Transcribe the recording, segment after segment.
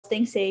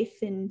staying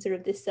safe in sort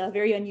of this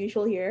very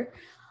unusual year.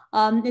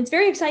 It's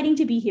very exciting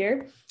to be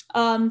here.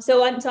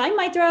 So I'm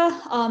Maithra.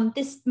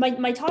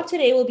 My talk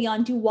today will be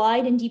on do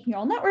wide and deep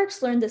neural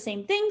networks learn the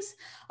same things?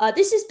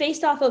 This is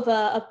based off of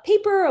a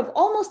paper of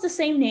almost the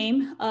same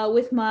name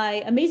with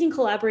my amazing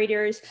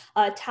collaborators,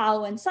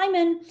 Thao and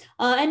Simon,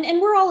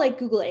 and we're all like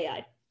Google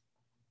AI.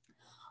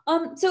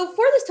 So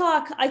for this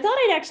talk, I thought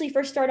I'd actually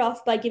first start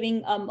off by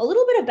giving a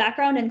little bit of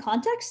background and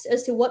context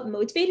as to what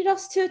motivated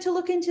us to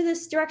look into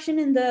this direction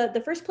in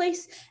the first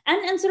place,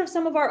 and sort of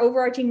some of our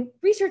overarching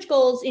research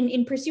goals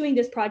in pursuing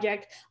this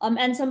project,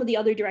 and some of the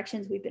other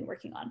directions we've been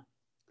working on.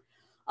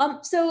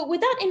 So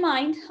with that in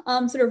mind,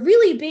 sort of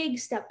really big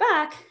step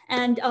back,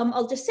 and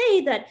I'll just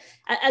say that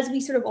as we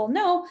sort of all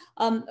know,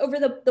 over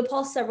the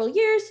past several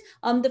years,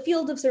 the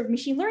field of sort of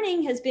machine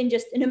learning has been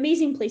just an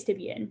amazing place to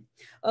be in.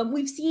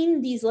 We've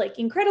seen these like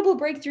incredible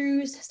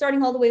breakthroughs,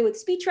 starting all the way with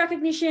speech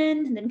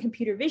recognition, and then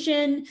computer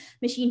vision,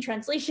 machine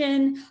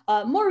translation,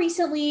 more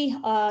recently,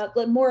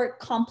 more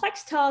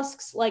complex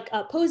tasks like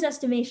pose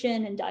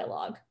estimation and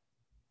dialogue.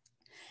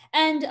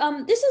 And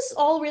this has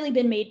all really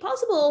been made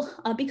possible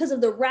because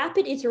of the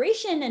rapid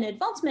iteration and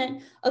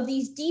advancement of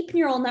these deep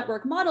neural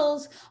network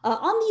models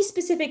on these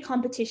specific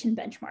competition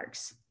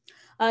benchmarks.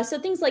 So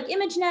things like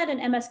ImageNet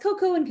and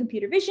MS-CoCo in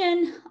computer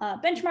vision,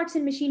 benchmarks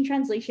in machine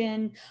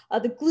translation,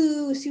 the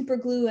GLUE,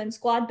 SuperGLUE, and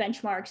SQuAD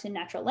benchmarks in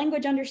natural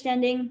language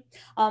understanding.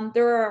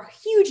 There are a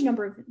huge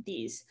number of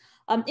these.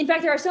 In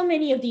fact, there are so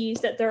many of these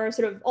that there are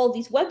sort of all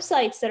these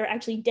websites that are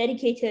actually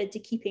dedicated to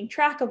keeping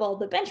track of all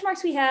the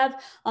benchmarks we have,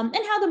 and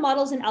how the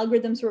models and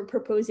algorithms we're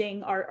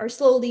proposing are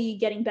slowly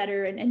getting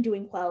better and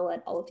doing well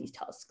at all of these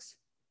tasks.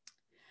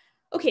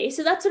 Okay,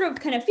 so that's sort of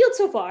kind of field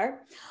so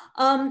far.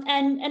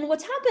 And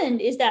what's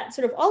happened is that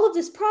sort of all of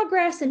this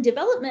progress and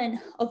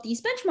development of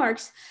these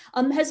benchmarks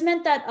has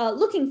meant that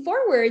looking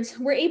forwards,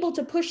 we're able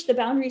to push the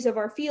boundaries of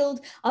our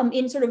field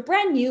in sort of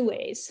brand new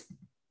ways.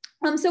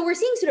 So we're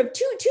seeing sort of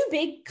two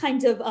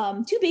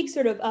big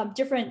sort of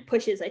different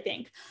pushes, I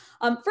think.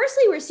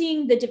 Firstly, we're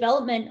seeing the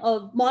development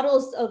of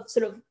models of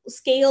sort of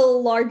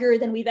scale larger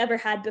than we've ever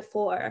had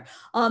before,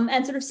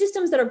 and sort of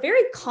systems that are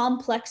very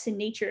complex in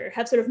nature,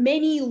 have sort of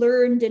many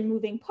learned and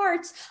moving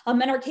parts,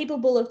 and are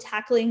capable of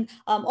tackling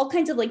all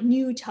kinds of like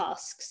new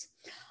tasks.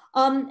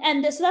 So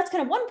that's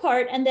kind of one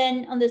part. And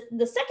then on the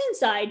second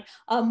side,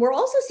 we're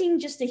also seeing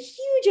just a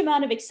huge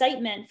amount of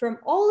excitement from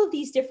all of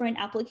these different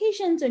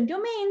applications and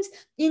domains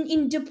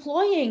in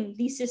deploying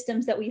these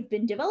systems that we've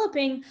been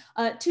developing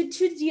to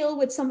deal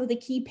with some of the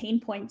key pain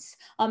points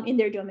in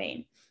their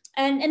domain.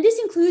 And this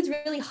includes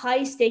really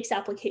high stakes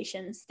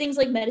applications, things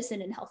like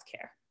medicine and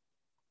healthcare.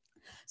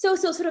 So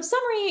sort of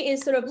summary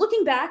is sort of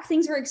looking back,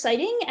 things are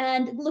exciting,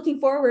 and looking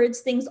forwards,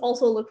 things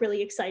also look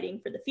really exciting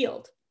for the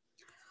field.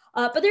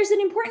 But there's an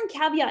important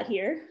caveat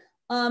here.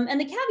 And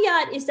the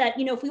caveat is that,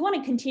 if we want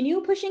to continue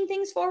pushing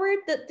things forward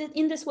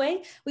in this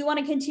way, we want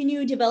to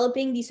continue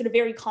developing these sort of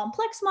very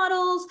complex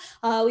models.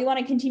 We want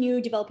to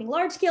continue developing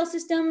large scale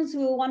systems.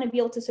 We want to be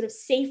able to sort of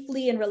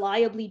safely and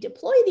reliably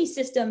deploy these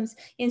systems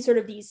in sort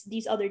of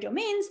these other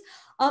domains.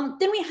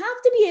 Then we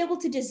have to be able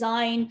to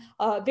design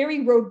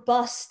very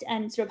robust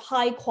and sort of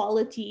high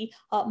quality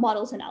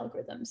models and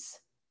algorithms.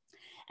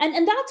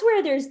 And that's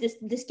where there's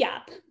this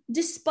gap.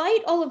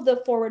 Despite all of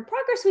the forward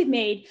progress we've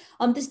made,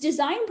 this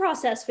design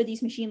process for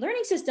these machine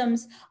learning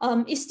systems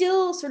is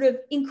still sort of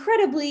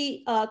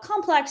incredibly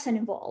complex and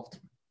involved.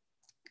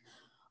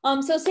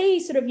 So say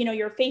sort of,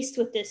 you're faced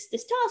with this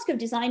task of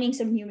designing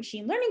some new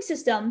machine learning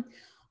system.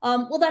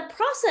 Well, that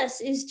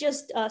process is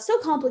just so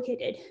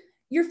complicated.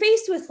 You're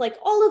faced with like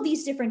all of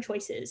these different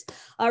choices,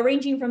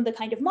 ranging from the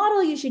kind of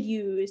model you should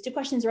use to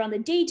questions around the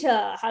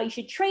data, how you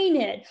should train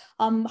it,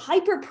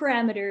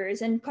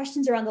 hyperparameters, and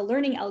questions around the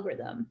learning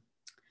algorithm.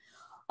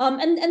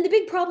 And the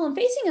big problem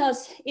facing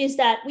us is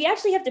that we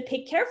actually have to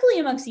pick carefully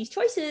amongst these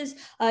choices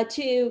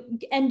to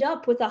end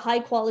up with a high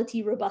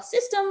quality, robust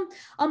system.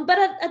 But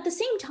at the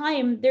same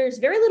time, there's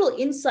very little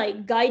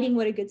insight guiding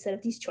what a good set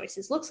of these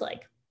choices looks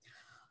like.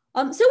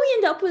 So we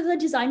end up with a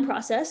design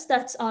process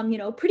that's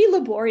pretty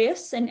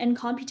laborious and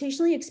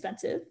computationally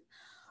expensive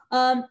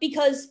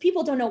because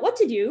people don't know what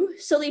to do.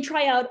 So they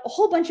try out a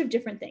whole bunch of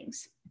different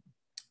things.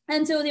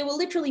 And so they will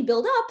literally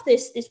build up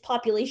this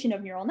population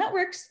of neural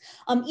networks,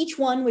 each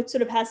one which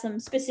sort of has some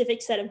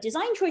specific set of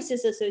design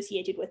choices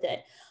associated with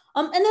it.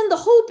 And then the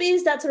hope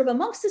is that sort of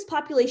amongst this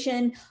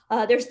population,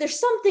 there's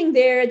something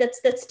there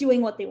that's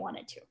doing what they want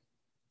it to.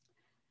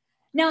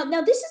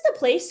 Now this is the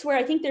place where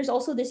I think there's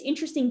also this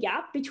interesting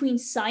gap between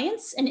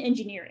science and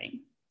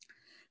engineering.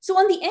 So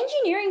on the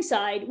engineering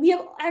side, we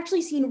have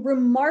actually seen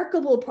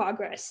remarkable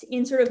progress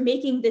in sort of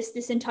making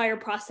this entire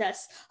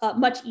process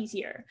much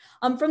easier.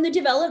 From the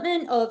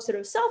development of sort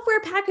of software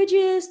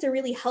packages to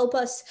really help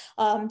us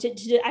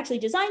to actually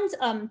design,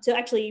 to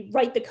actually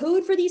write the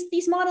code for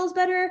these models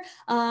better,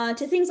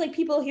 to things like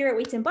people here at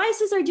Weights and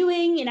Biases are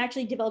doing in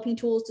actually developing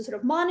tools to sort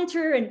of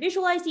monitor and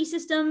visualize these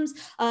systems,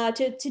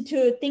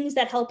 to things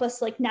that help us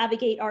like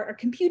navigate our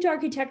compute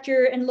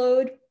architecture and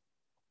load.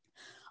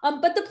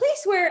 But the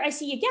place where I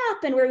see a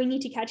gap and where we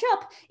need to catch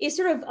up is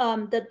sort of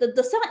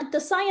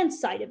the science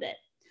side of it.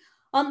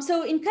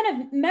 So in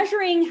kind of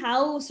measuring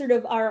how sort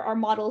of our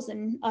models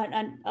and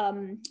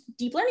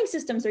deep learning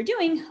systems are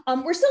doing,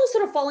 we're still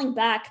sort of falling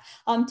back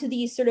to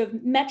these sort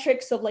of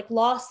metrics of like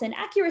loss and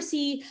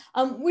accuracy,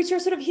 which are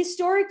sort of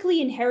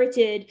historically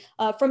inherited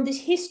from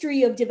this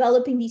history of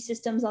developing these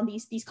systems on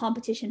these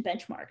competition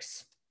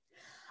benchmarks.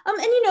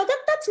 And you know,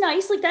 that's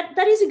nice, like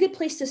that is a good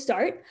place to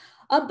start.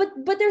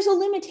 But there's a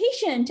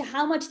limitation to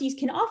how much these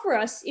can offer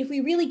us if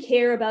we really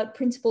care about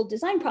principled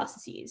design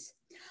processes.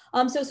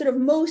 So sort of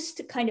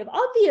most kind of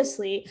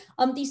obviously,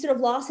 these sort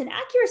of loss and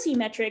accuracy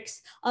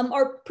metrics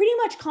are pretty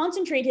much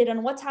concentrated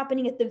on what's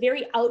happening at the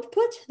very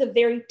output, the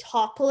very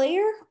top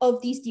layer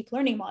of these deep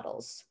learning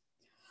models.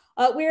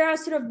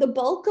 Whereas sort of the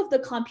bulk of the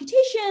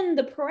computation,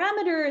 the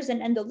parameters,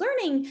 and the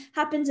learning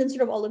happens in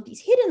sort of all of these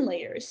hidden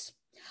layers.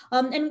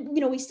 And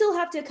you know, we still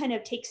have to kind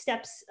of take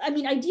steps. I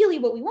mean, ideally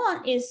what we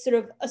want is sort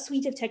of a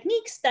suite of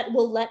techniques that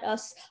will let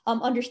us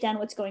understand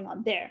what's going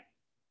on there.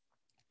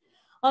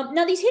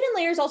 Now, these hidden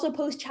layers also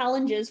pose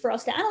challenges for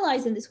us to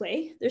analyze in this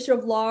way. They're sort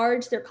of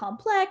large, they're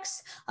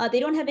complex, they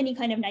don't have any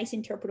kind of nice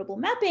interpretable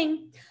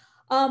mapping.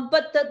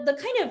 But the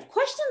kind of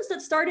questions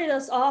that started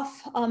us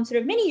off sort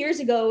of many years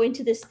ago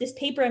into this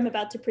paper I'm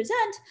about to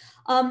present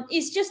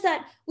is just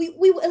that we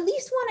at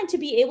least wanted to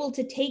be able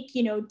to take,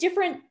 you know,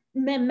 different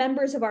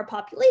members of our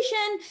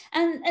population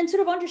and sort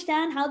of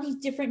understand how these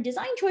different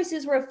design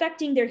choices were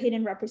affecting their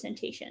hidden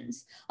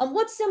representations.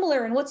 What's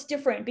similar and what's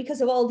different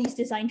because of all these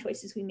design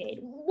choices we made?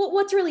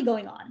 What's really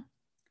going on?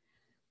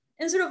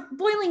 And sort of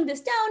boiling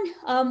this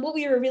down, what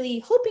we are really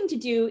hoping to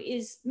do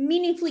is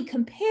meaningfully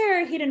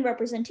compare hidden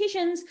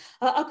representations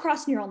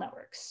across neural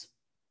networks.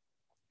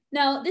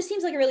 Now, this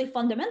seems like a really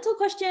fundamental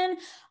question,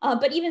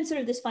 but even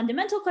sort of this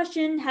fundamental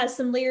question has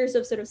some layers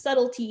of sort of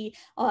subtlety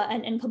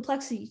and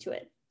complexity to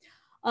it.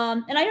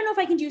 And I don't know if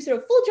I can do sort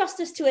of full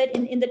justice to it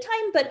in the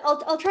time, but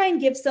I'll try and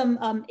give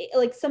some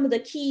like some of the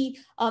key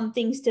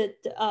things to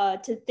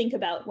think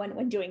about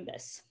when doing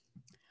this.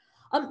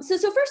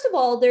 So first of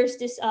all, there's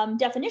this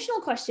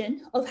definitional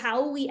question of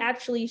how we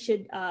actually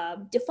should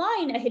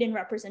define a hidden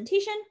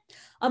representation.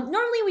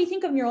 Normally we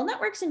think of neural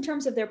networks in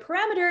terms of their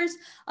parameters,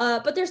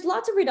 but there's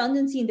lots of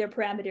redundancy in their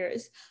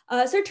parameters.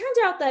 So it turns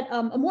out that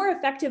a more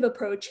effective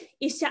approach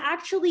is to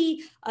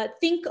actually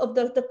think of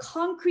the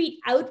concrete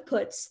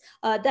outputs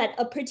that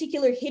a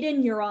particular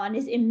hidden neuron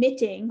is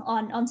emitting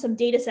on some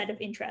data set of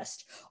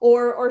interest,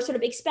 or sort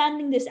of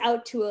expanding this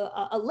out to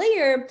a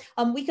layer.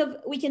 We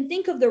can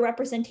think of the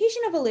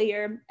representation of a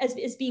layer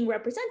as being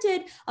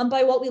represented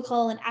by what we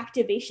call an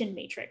activation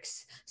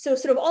matrix. So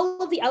sort of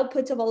all of the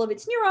outputs of all of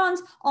its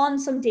neurons on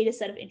some data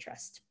set of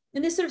interest.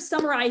 And this sort of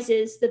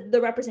summarizes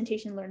the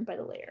representation learned by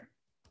the layer.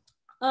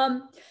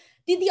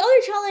 The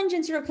other challenge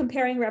in sort of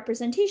comparing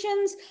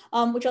representations,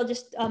 which I'll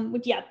just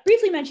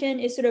briefly mention,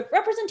 is sort of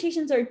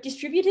representations are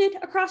distributed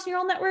across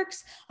neural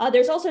networks.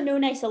 There's also no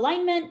nice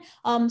alignment.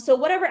 So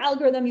whatever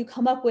algorithm you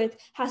come up with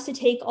has to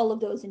take all of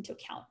those into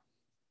account.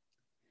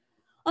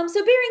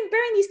 So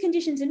bearing these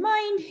conditions in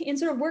mind, in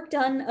sort of work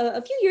done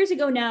a few years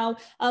ago now,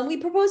 we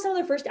proposed some of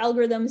the first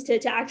algorithms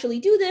to actually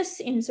do this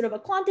in sort of a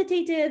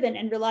quantitative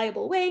and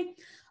reliable way.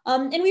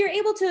 And we were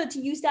able to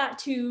use that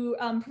to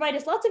provide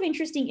us lots of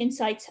interesting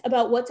insights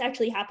about what's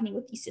actually happening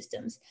with these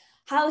systems,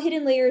 how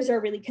hidden layers are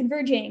really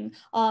converging,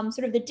 sort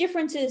of the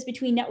differences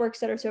between networks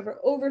that are sort of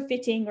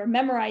overfitting or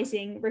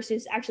memorizing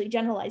versus actually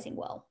generalizing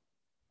well.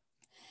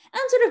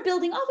 And sort of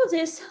building off of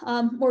this,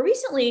 more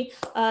recently,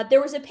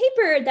 there was a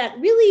paper that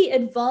really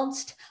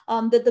advanced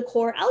the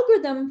core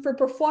algorithm for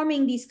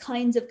performing these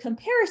kinds of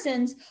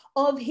comparisons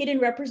of hidden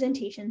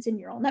representations in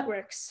neural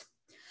networks.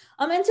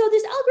 And so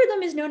this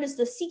algorithm is known as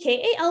the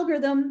CKA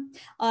algorithm.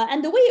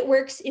 And the way it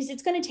works is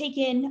it's going to take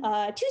in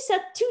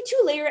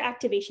two layer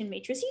activation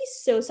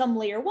matrices, so some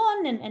layer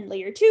 1 and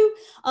layer 2.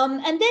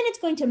 And then it's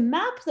going to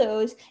map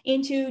those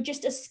into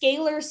just a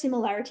scalar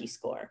similarity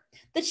score.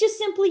 That's just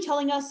simply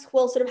telling us,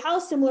 well, sort of how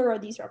similar are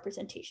these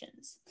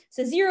representations?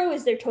 So 0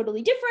 is they're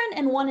totally different,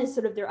 and 1 is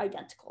sort of they're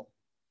identical.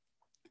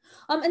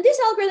 And this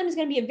algorithm is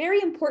going to be a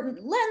very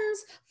important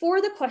lens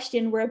for the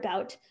question we're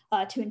about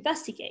to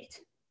investigate.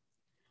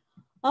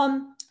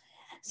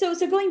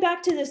 So going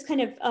back to this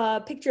kind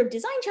of picture of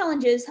design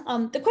challenges,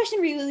 the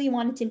question we really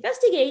wanted to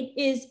investigate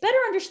is better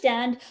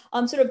understand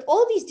sort of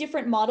all of these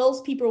different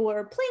models people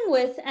were playing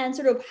with, and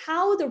sort of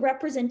how the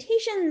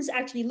representations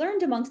actually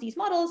learned amongst these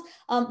models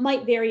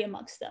might vary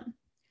amongst them.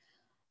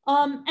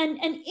 And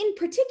in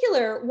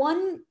particular,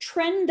 one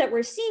trend that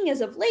we're seeing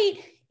as of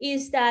late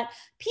is that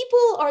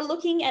people are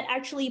looking at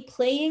actually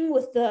playing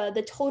with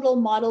the total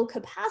model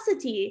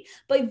capacity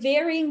by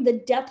varying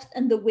the depth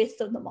and the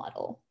width of the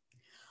model.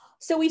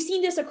 So we've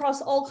seen this across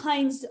all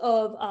kinds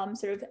of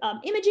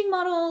imaging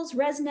models,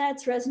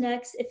 ResNets,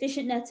 ResNex,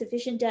 efficient nets,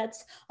 efficient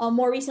dets,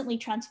 more recently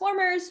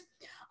transformers.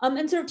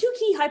 And sort of two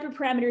key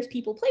hyperparameters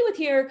people play with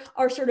here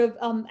are sort of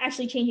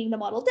actually changing the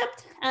model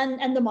depth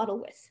and the model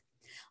width.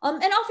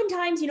 And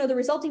oftentimes, the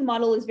resulting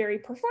model is very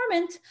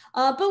performant,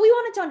 but we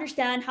wanted to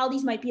understand how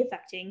these might be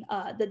affecting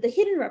the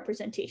hidden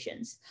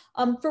representations,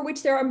 for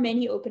which there are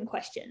many open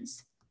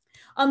questions.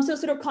 So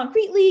sort of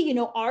concretely,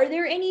 are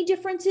there any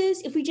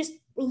differences if we just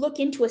look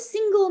into a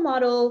single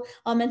model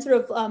and sort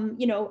of,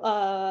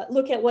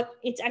 look at what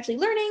it's actually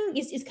learning?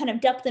 Is kind of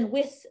depth and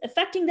width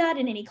affecting that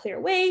in any clear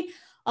way?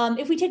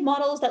 If we take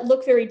models that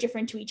look very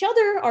different to each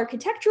other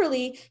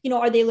architecturally,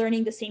 are they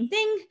learning the same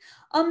thing?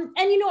 And,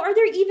 are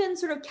there even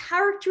sort of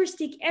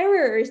characteristic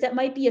errors that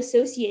might be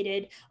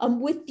associated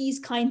with these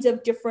kinds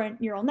of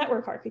different neural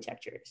network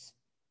architectures?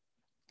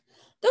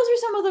 Those are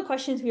some of the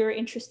questions we were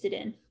interested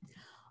in.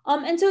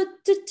 And so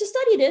to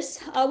study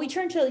this, we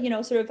turned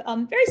to, sort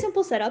of very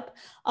simple setup.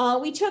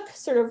 We took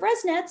sort of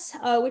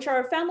ResNets, which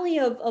are a family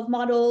of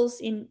models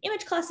in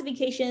image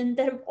classification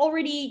that have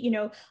already,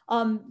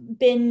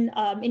 been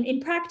in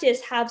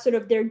practice have sort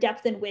of their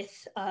depth and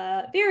width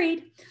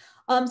varied.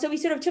 So we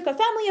sort of took a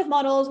family of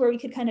models where we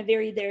could kind of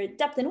vary their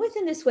depth and width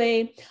in this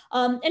way.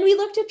 And we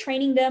looked at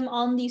training them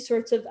on these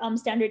sorts of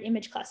standard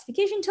image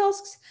classification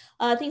tasks,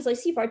 things like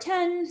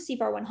CFAR10,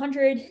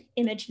 CFAR100,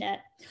 ImageNet.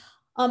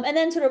 And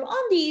then sort of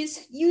on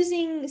these,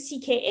 using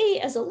CKA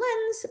as a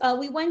lens,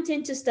 we went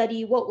in to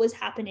study what was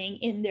happening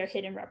in their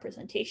hidden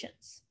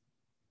representations.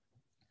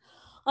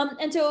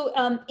 And so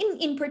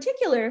in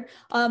particular,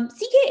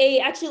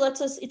 CKA actually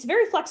lets us, it's a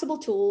very flexible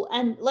tool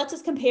and lets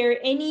us compare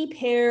any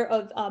pair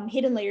of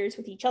hidden layers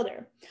with each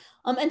other.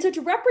 And so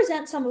to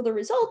represent some of the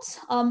results,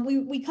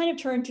 we kind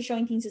of turned to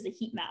showing things as a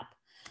heat map.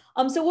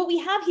 So what we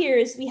have here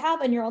is we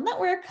have a neural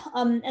network.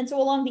 And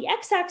so along the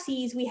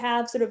x-axis, we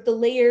have sort of the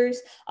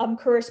layers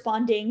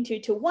corresponding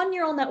to one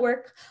neural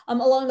network.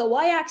 Along the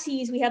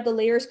y-axis, we have the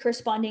layers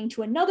corresponding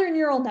to another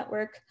neural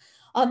network.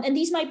 And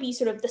these might be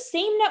sort of the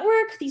same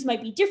network. These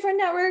might be different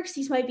networks.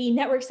 These might be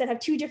networks that have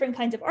two different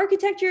kinds of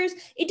architectures.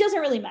 It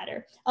doesn't really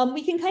matter.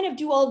 We can kind of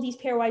do all of these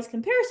pairwise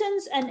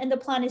comparisons. And the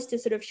plan is to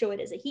sort of show it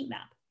as a heat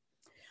map.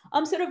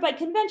 Sort of by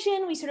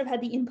convention, we sort of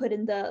had the input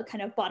in the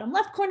kind of bottom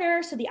left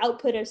corner. So the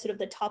output is sort of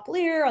the top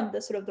layer on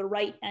the sort of the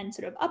right and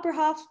sort of upper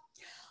half.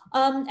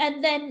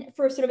 And then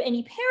for sort of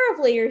any pair of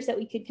layers that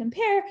we could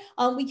compare,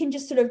 we can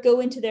just sort of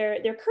go into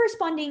their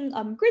corresponding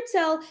grid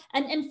cell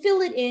and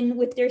fill it in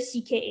with their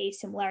CKA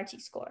similarity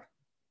score.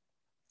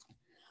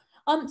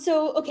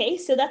 Okay,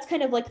 so that's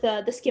kind of like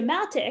the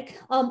schematic.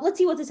 Let's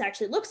see what this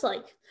actually looks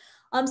like.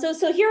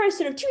 So here are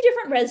sort of two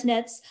different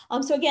ResNets.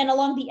 So again,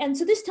 along the end,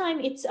 so this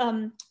time it's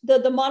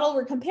the model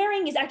we're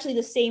comparing is actually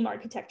the same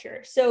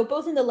architecture. So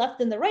both in the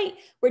left and the right,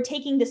 we're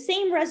taking the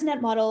same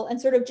ResNet model and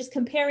sort of just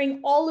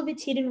comparing all of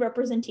its hidden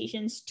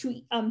representations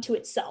to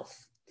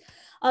itself.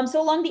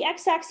 So along the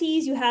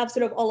x-axis, you have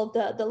sort of all of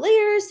the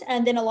layers,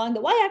 and then along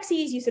the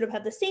y-axis, you sort of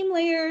have the same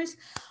layers.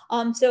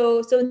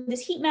 So in this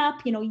heat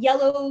map,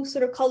 yellow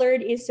sort of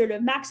colored is sort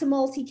of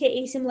maximal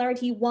CKA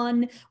similarity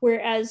 1,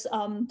 whereas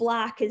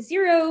black is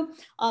 0.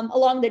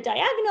 Along the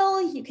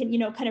diagonal, you can,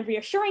 kind of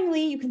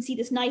reassuringly, you can see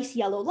this nice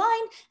yellow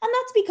line, and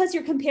that's because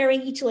you're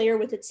comparing each layer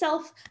with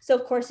itself. So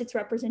of course, its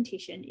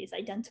representation is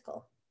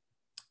identical.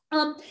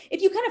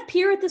 If you kind of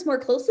peer at this more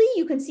closely,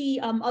 you can see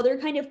other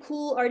kind of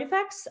cool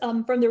artifacts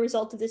from the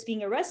result of this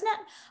being a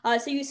ResNet.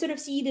 So you sort of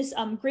see this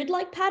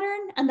grid-like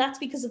pattern, and that's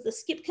because of the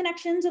skip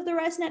connections of the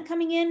ResNet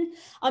coming in.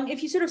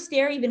 If you sort of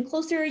stare even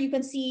closer, you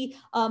can see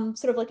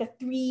sort of like a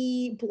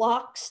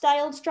 3-block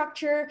styled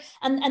structure,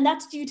 and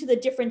that's due to the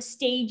different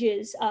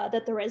stages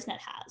that the ResNet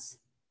has.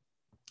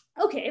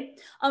 Okay,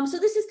 so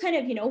this is kind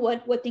of,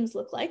 what things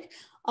look like.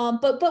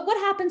 But what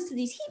happens to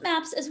these heat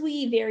maps as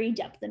we vary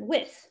depth and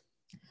width?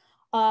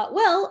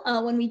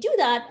 When we do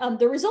that,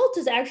 the result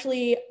is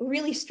actually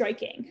really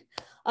striking.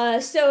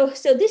 So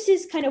this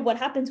is kind of what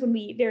happens when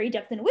we vary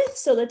depth and width.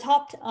 So the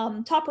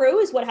top row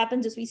is what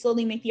happens as we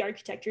slowly make the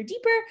architecture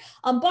deeper.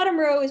 Bottom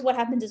row is what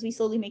happens as we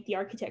slowly make the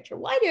architecture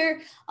wider.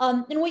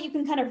 And what you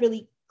can kind of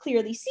really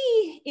clearly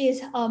see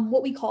is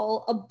what we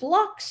call a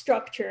block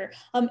structure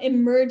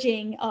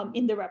emerging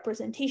in the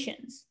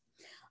representations.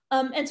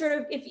 And sort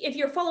of if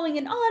you're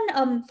following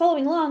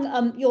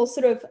along, you'll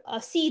sort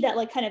of see that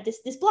like kind of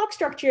this block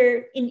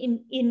structure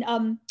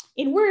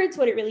in words,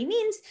 what it really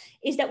means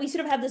is that we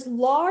sort of have this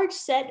large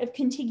set of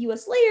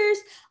contiguous layers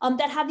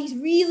that have these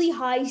really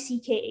high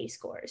CKA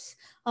scores.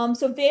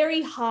 So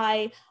very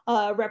high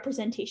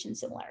representation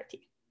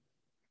similarity.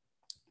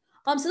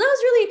 So that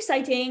was really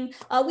exciting.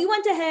 We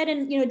went ahead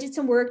and did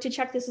some work to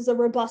check this as a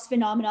robust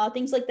phenomena,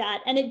 things like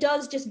that, and it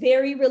does just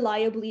very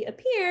reliably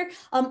appear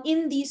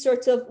in these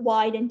sorts of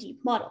wide and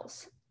deep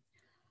models.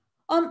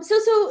 So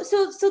this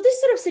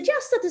sort of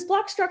suggests that this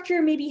block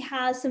structure maybe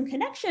has some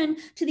connection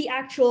to the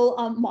actual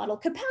model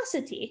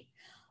capacity.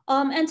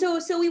 And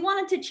so we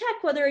wanted to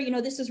check whether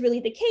this is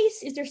really the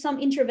case. Is there some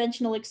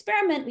interventional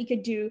experiment we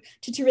could do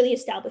to really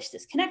establish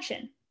this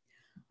connection?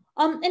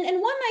 And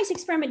one nice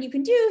experiment you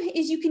can do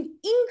is you can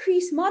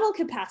increase model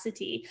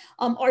capacity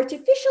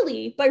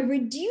artificially by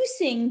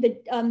reducing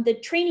the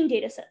training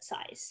data set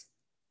size.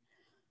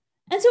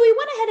 And so we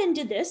went ahead and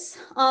did this,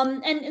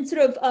 and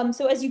sort of,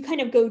 so as you kind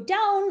of go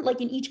down,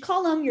 like in each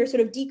column, you're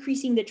sort of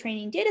decreasing the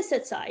training data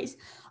set size.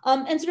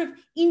 And sort of,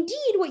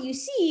 indeed, what you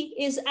see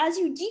is as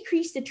you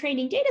decrease the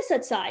training data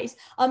set size,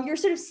 you're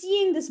sort of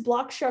seeing this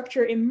block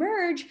structure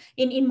emerge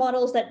in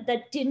models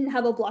that didn't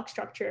have a block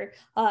structure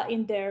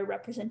in their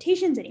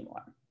representations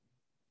anymore.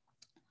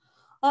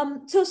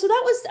 So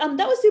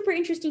that was super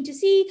interesting to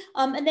see.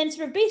 And then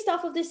sort of based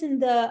off of this in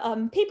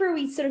the paper,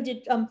 we sort of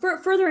did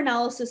further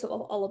analysis of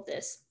all of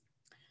this.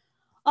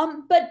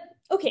 But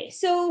okay,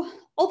 so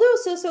although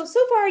so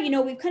far, you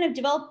know, we've kind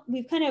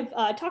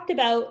of talked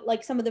about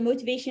like some of the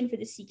motivation for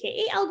the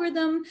CKA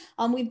algorithm.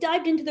 We've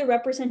dived into the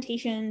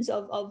representations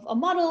of a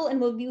model, and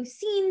we've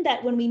seen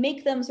that when we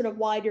make them sort of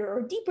wider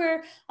or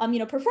deeper, you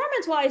know,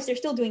 performance-wise, they're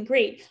still doing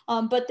great,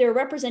 but their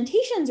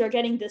representations are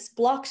getting this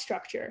block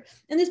structure,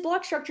 and this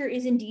block structure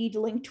is indeed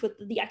linked with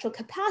the actual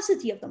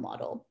capacity of the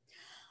model.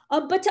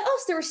 But to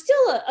us, there was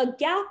still a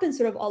gap in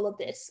sort of all of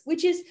this,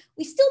 which is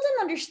we still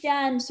didn't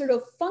understand sort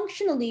of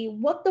functionally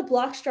what the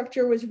block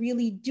structure was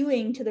really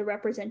doing to the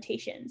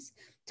representations.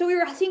 So we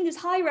were seeing this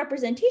high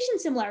representation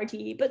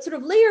similarity, but sort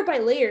of layer by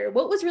layer,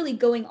 what was really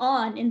going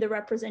on in the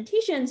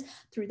representations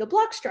through the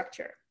block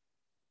structure?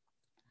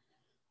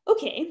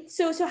 Okay,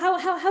 so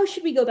how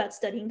should we go about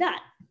studying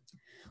that?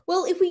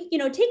 Well, if we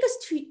take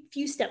a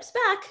few steps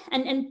back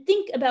and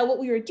think about what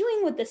we were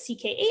doing with the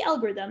CKA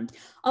algorithm,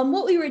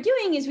 what we were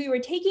doing is we were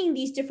taking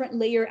these different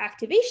layer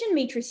activation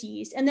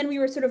matrices, and then we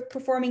were sort of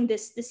performing the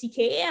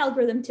CKA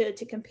algorithm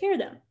to compare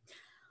them.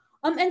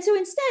 And so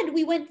instead,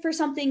 we went for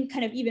something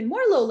kind of even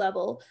more low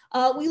level.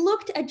 We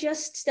looked at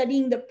just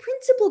studying the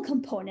principal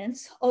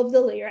components of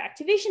the layer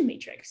activation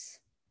matrix.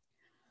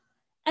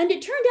 And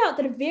it turned out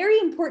that a very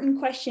important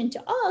question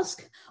to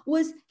ask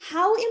was,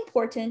 how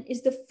important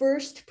is the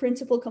first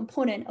principal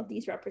component of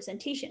these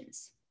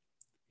representations?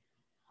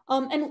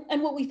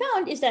 And what we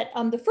found is that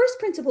the first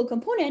principal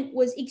component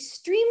was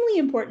extremely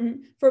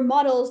important for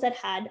models that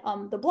had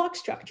the block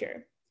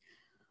structure.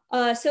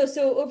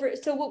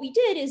 So what we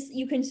did is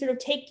you can sort of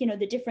take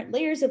the different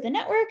layers of the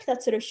network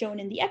that's sort of shown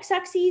in the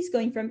x-axis,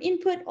 going from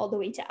input all the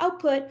way to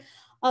output.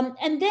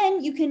 And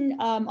then you can,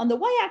 on the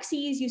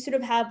y-axis, you sort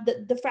of have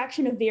the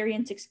fraction of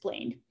variance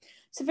explained.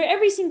 So for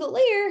every single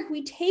layer,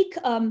 we take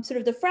sort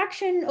of the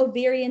fraction of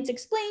variance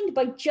explained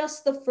by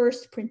just the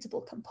first principal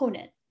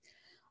component.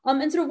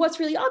 And sort of what's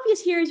really obvious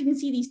here is you can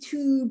see these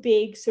two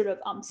big sort of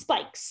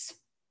spikes.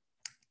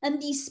 And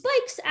these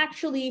spikes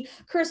actually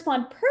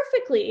correspond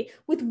perfectly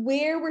with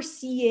where we're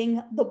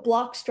seeing the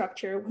block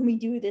structure when we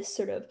do this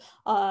sort of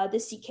the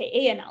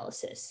CKA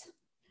analysis.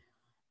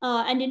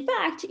 And in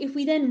fact, if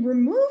we then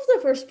remove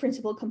the first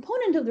principal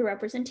component of the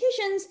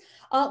representations,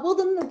 well,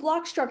 then the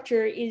block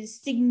structure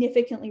is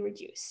significantly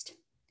reduced.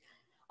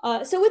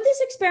 So with this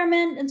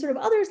experiment and sort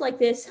of others like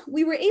this,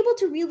 we were able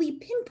to really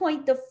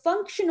pinpoint the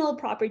functional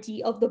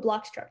property of the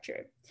block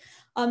structure.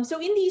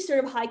 So in these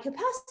sort of high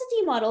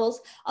capacity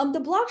models, the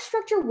block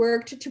structure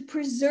worked to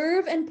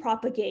preserve and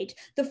propagate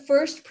the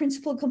first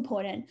principal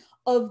component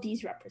of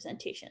these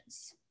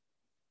representations.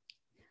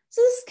 So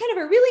this is kind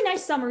of a really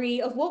nice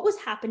summary of what was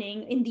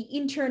happening in the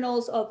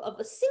internals of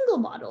a single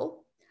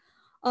model.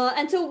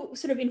 And so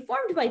sort of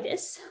informed by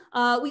this,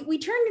 we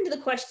turned into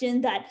the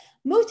question that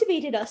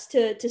motivated us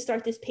to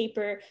start this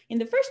paper in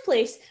the first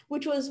place,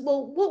 which was,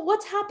 well,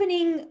 what's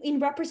happening in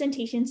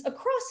representations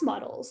across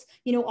models?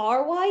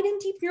 Are wide and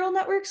deep neural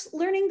networks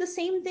learning the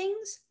same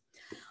things?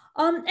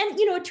 And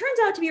it turns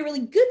out to be a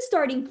really good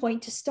starting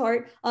point to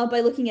start by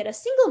looking at a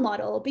single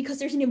model, because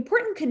there's an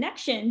important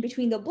connection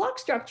between the block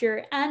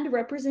structure and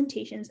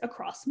representations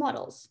across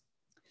models.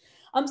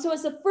 So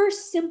as the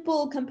first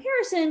simple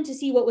comparison to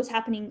see what was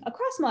happening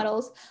across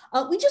models,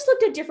 we just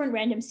looked at different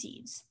random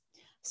seeds.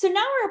 So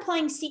now we're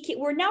applying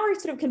we're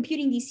sort of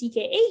computing these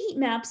CKA heat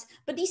maps,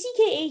 but these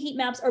CKA heat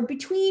maps are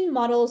between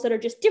models that are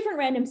just different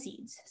random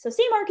seeds. So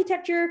same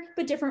architecture,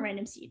 but different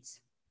random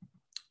seeds.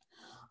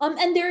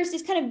 And there's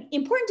this kind of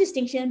important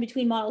distinction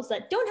between models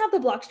that don't have the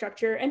block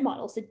structure and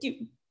models that do.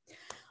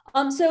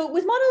 So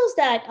with models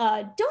that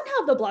don't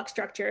have the block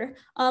structure,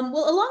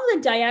 well, along the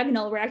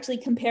diagonal, we're actually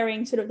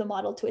comparing sort of the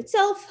model to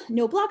itself,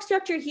 no block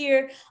structure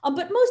here.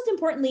 But most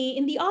importantly,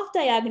 in the off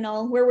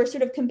diagonal, where we're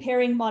sort of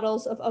comparing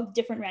models of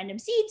different random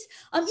seeds,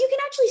 you can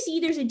actually see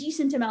there's a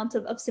decent amount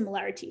of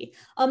similarity.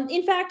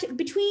 In fact,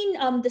 between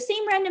the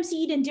same random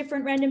seed and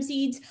different random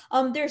seeds,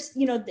 there's,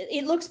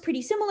 it looks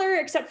pretty similar,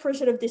 except for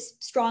sort of this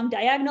strong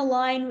diagonal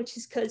line, which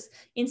is because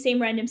in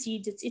same random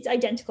seeds, it's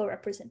identical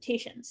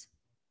representations.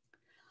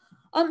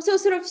 So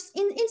sort of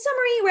in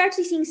summary, we're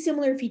actually seeing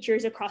similar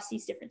features across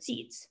these different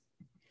seeds.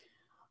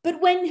 But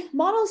when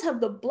models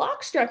have the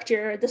block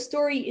structure, the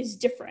story is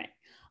different.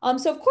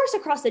 So of course,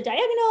 across the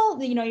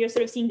diagonal, you're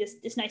sort of seeing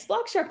this nice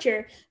block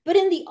structure, but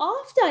in the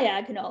off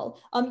diagonal,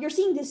 you're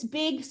seeing this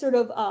big sort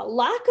of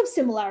lack of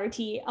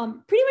similarity,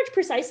 pretty much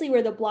precisely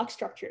where the block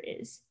structure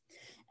is.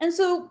 And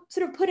so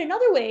sort of put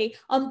another way,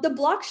 the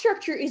block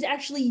structure is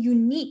actually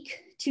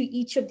unique to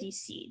each of these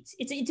seeds.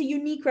 It's a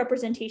unique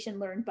representation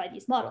learned by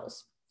these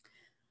models.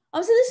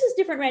 So this is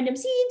different random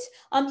seeds.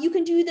 You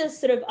can do this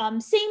sort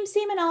of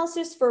same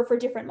analysis for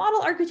different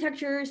model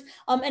architectures.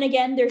 And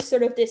again, there's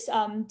sort of this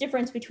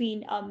difference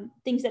between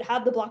things that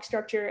have the block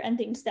structure and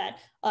things that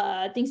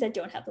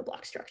don't have the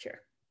block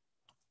structure.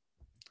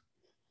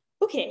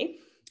 Okay.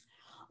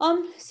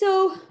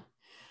 So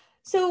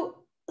to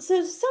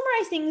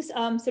summarize things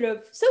sort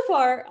of so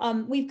far,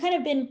 we've kind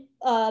of been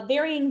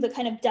varying the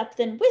kind of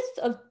depth and width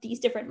of these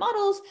different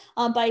models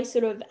by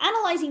sort of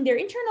analyzing their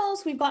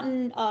internals. We've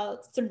gotten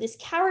sort of this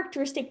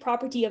characteristic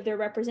property of their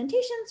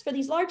representations for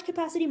these large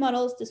capacity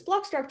models, this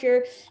block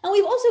structure. And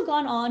we've also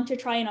gone on to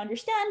try and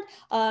understand,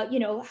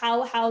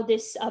 how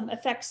this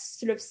affects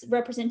sort of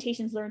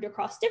representations learned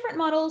across different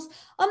models,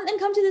 and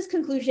come to this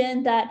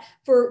conclusion that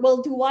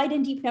do wide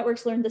and deep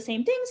networks learn the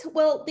same things?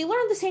 Well, they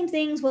learn the same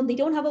things when they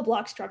don't have a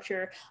block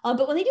structure.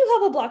 But when they do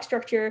have a block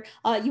structure,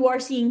 you are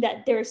seeing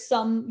that there's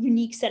some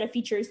unique set of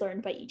features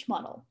learned by each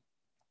model.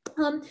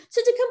 So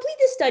to complete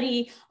this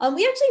study,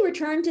 we actually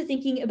returned to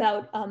thinking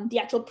about the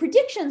actual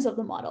predictions of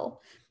the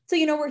model. So,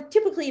 we're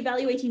typically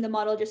evaluating the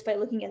model just by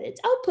looking at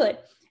its output.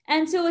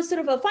 And so as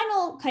sort of a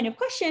final kind of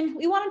question,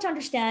 we wanted to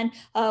understand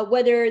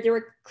whether there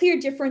were clear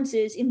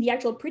differences in the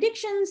actual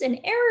predictions and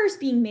errors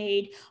being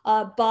made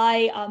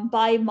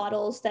by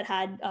models that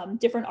had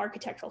different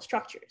architectural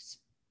structures.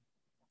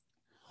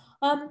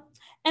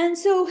 And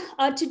so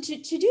to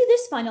do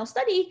this final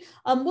study,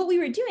 what we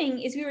were doing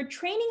is we were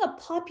training a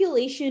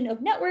population of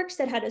networks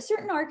that had a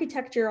certain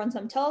architecture on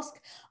some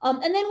task.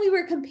 And then we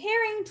were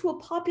comparing to a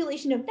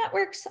population of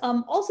networks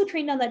also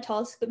trained on that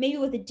task, but maybe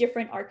with a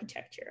different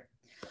architecture.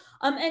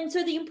 And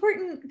so the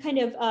important kind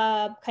of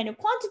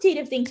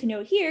quantitative thing to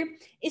note here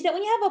is that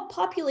when you have a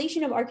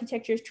population of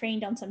architectures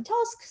trained on some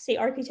task, say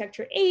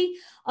architecture A,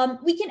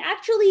 we can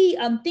actually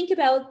think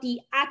about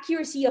the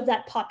accuracy of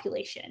that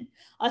population.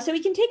 So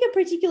we can take a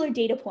particular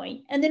data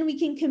point and then we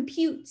can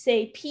compute,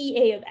 say,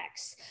 PA of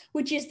X,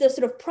 which is the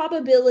sort of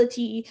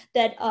probability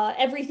that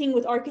everything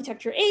with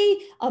architecture A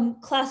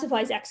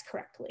classifies X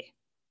correctly.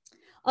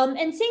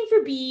 And same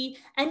for B,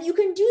 and you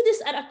can do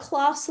this at a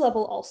class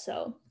level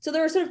also. So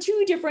there are sort of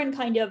two different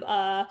kind of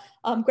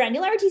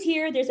granularities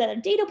here. There's at a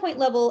data point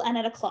level and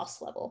at a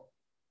class level.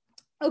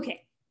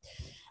 Okay,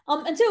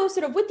 and so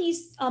sort of with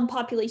these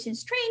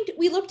populations trained,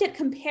 we looked at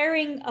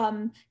comparing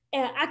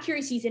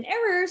accuracies and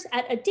errors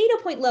at a data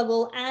point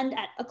level and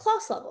at a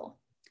class level.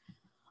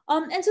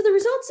 And so the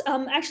results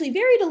actually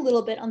varied a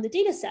little bit on the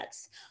data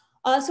sets.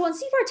 So on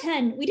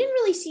CFAR10, we didn't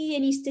really see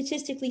any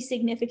statistically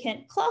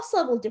significant class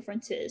level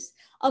differences.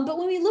 But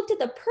when we looked at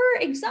the per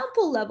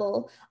example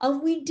level,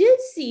 we did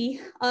see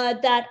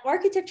that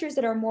architectures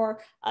that are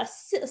more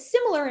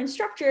similar in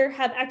structure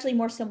have actually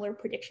more similar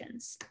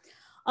predictions.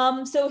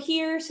 So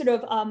here sort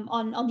of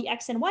on the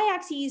X and Y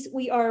axes,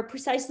 we are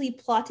precisely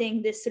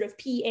plotting this sort of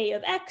PA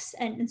of X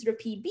and sort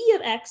of PB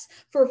of X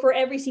for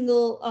every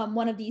single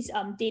one of these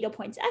data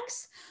points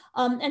X.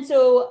 And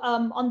so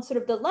on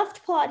sort of the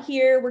left plot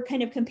here, we're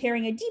kind of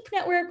comparing a deep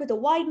network with a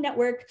wide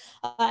network.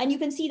 And you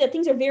can see that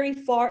things are very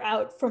far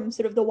out from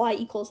sort of the Y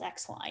equals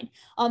X line.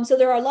 So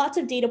there are lots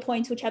of data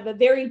points which have a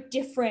very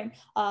different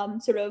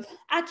sort of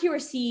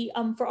accuracy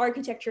for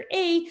architecture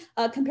A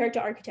compared to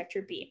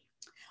architecture B.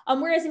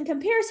 Whereas in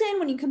comparison,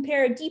 when you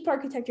compare a deep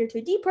architecture to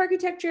a deep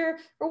architecture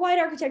or wide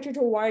architecture to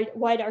a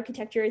wide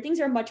architecture, things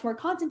are much more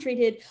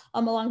concentrated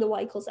along the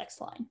Y equals X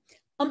line.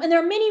 And there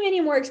are many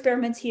more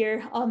experiments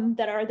here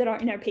that are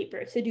in our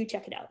paper, so do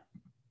check it out.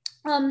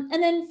 And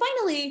then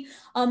finally,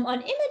 on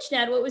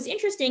ImageNet, what was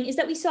interesting is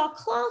that we saw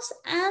class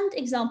and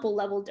example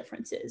level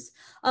differences.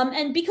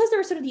 And because there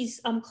were sort of these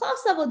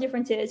class level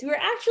differences, we were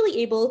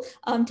actually able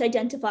to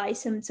identify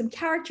some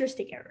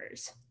characteristic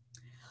errors.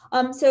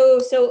 So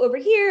over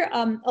here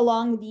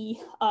along the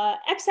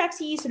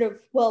x-axis, sort of,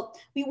 well,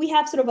 we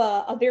have sort of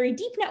a very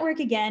deep network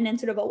again and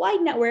sort of a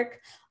wide network.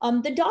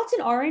 The dots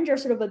in orange are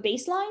sort of a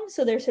baseline.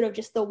 So they're sort of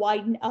just the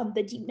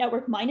the deep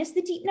network minus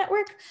the deep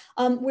network.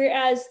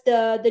 Whereas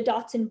the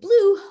dots in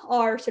blue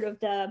are sort of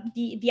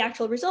the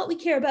actual result we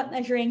care about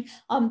measuring.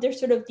 They're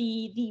sort of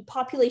the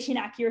population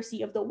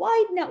accuracy of the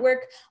wide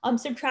network,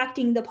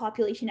 subtracting the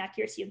population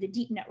accuracy of the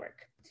deep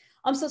network.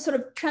 So sort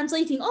of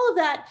translating all of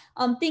that,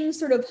 things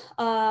sort of,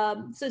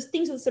 so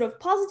things with sort of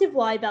positive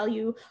Y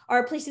value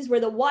are places where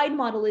the wide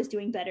model is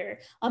doing better.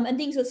 And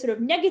things with sort of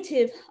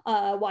negative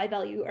Y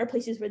value are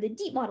places where the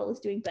deep model is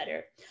doing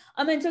better.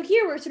 And so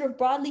here we're sort of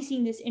broadly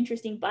seeing this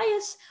interesting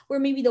bias where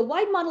maybe the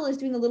wide model is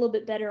doing a little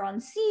bit better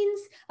on scenes,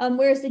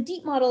 whereas the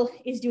deep model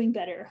is doing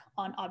better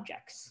on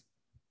objects.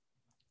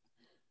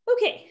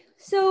 Okay,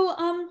 so.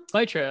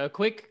 Maithra, a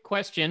quick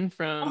question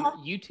from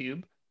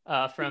YouTube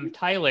from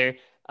Tyler.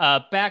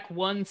 Back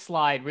one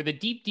slide, were the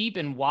deep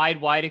and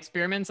wide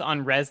experiments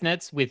on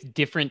ResNets with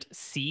different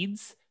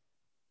seeds?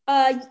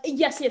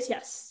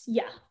 Yes,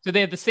 yeah. So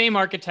they have the same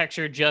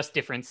architecture, just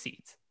different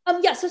seeds.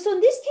 Yeah, so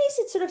in this case,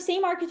 it's sort of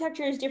same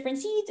architecture as different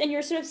seeds, and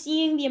you're sort of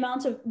seeing the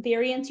amounts of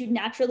variance you'd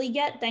naturally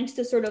get thanks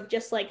to sort of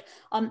just like,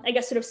 I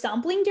guess, sort of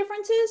sampling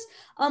differences.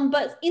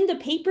 But in the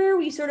paper,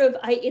 we sort of,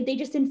 they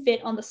just didn't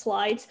fit on the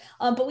slides.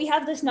 But we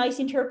have this nice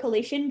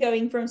interpolation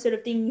going from sort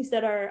of things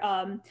that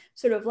are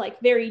sort of like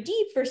very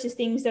deep versus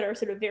things that are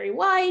sort of very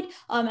wide,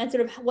 and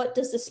sort of what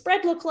does the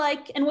spread look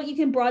like? And what you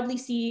can broadly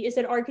see is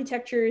that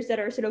architectures that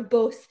are sort of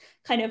both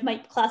kind of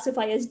might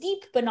classify as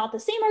deep, but not the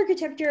same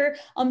architecture,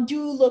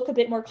 do look a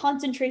bit more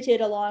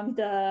concentrated along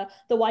the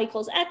y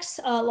equals x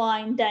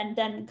line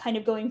than kind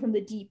of going from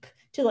the deep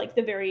to like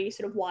the very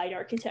sort of wide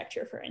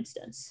architecture, for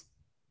instance.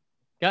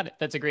 Got it.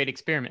 That's a great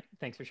experiment.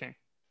 Thanks for sharing.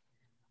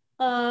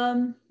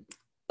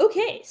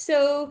 Okay,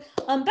 so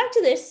back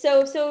to this.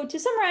 So to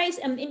summarize,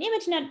 in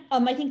ImageNet,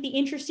 I think the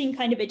interesting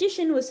kind of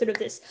addition was sort of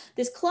this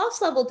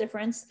class level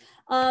difference.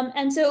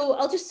 And so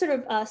I'll just sort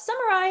of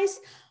summarize.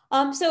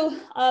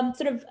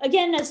 Sort of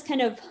again, as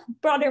kind of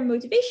broader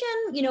motivation,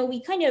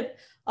 we kind of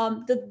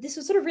this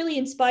was sort of really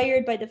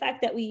inspired by the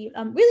fact that we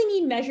really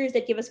need measures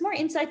that give us more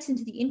insights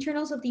into the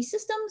internals of these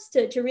systems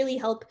to really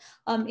help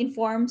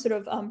inform sort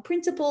of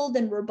principled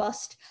and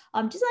robust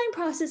design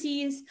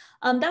processes.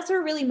 That sort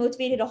of really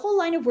motivated a whole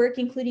line of work,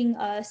 including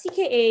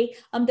CKA,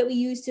 that we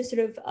use to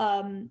sort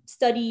of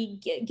study,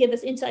 give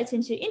us insights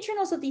into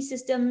internals of these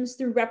systems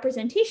through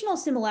representational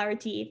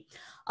similarity.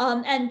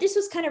 And this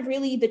was kind of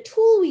really the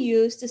tool we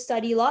used to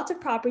study lots of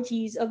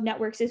properties of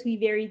networks as we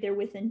varied their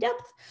width and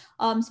depth.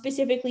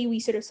 Specifically, we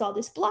sort of saw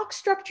this block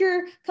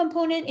structure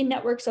component in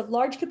networks of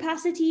large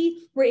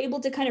capacity. We're able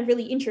to kind of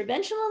really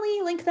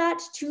interventionally link that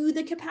to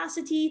the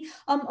capacity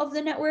of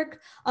the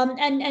network.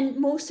 And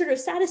most sort of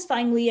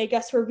satisfyingly, I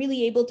guess, we're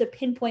really able to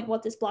pinpoint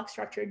what this block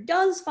structure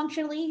does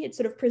functionally. It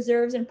sort of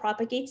preserves and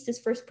propagates this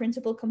first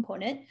principle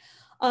component.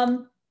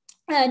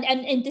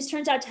 And this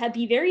turns out to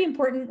be very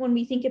important when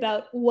we think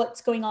about what's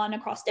going on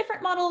across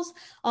different models.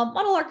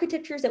 Model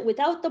architectures that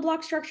without the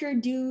block structure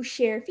do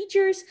share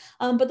features,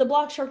 but the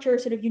block structure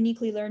is sort of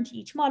uniquely learned to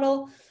each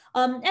model.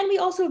 And we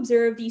also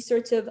observe these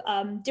sorts of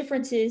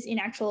differences in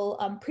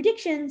actual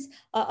predictions,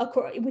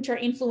 which are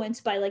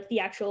influenced by like the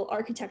actual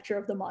architecture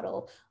of the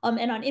model.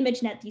 And on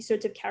ImageNet, these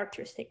sorts of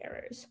characteristic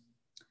errors.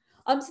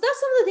 So that's some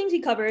of the things we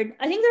covered.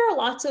 I think there are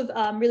lots of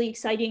really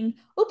exciting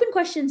open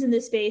questions in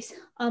this space.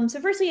 So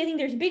firstly, I think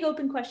there's a big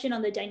open question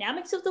on the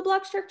dynamics of the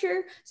block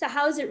structure. So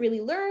how is it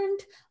really learned?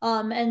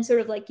 And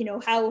sort of like,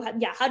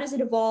 how does it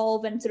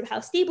evolve and sort of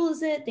how stable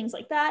is it? Things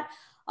like that.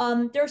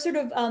 There are sort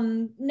of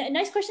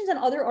nice questions on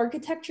other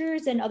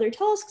architectures and other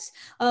tasks.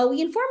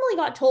 We informally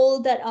got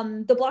told that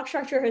the block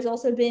structure has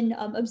also been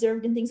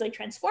observed in things like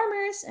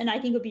transformers, and I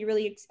think it would be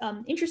really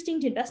interesting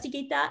to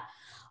investigate that.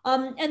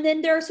 And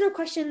then there are sort of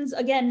questions,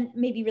 again,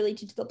 maybe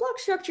related to the block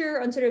structure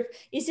on sort of,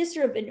 is this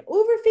sort of an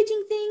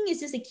overfitting thing?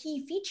 Is this a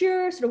key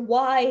feature? Sort of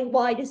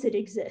why does it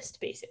exist,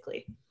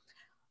 basically?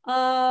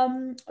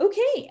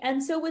 Okay,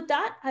 and so with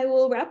that, I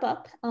will wrap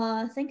up.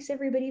 Thanks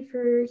everybody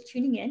for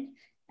tuning in.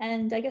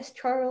 And I guess,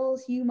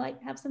 Charles, you might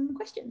have some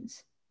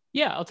questions.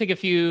 Yeah, I'll take a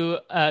few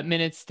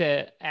minutes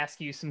to ask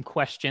you some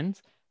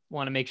questions.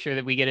 Want to make sure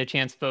that we get a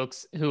chance,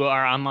 folks who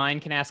are online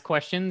can ask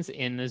questions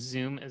in the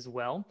Zoom as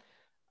well.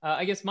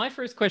 I guess my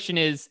first question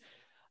is,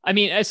 I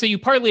mean, so you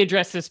partly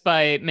addressed this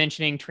by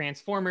mentioning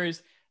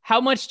transformers. How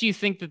much do you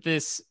think that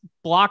this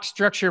block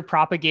structure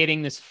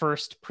propagating this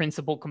first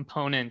principal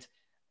component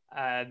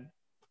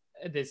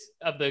this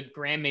of the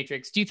gram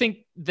matrix, do you think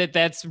that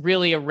that's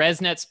really a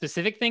ResNet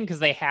specific thing because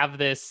they have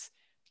this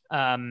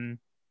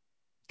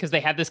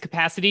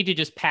capacity to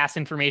just pass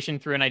information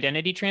through an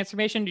identity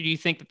transformation? Or do you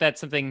think that that's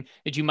something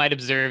that you might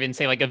observe in,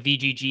 say, like a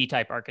VGG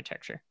type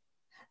architecture?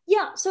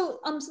 Yeah, so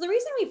the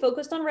reason we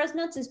focused on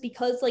ResNets is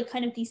because like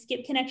kind of these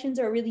skip connections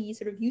are really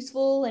sort of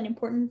useful and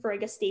important for, I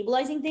guess,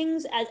 stabilizing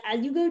things as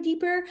you go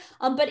deeper.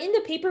 But in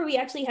the paper, we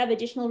actually have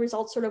additional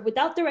results sort of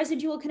without the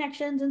residual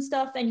connections and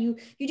stuff, and you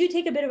do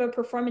take a bit of a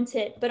performance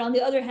hit. But on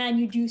the other hand,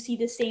 you do see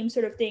the same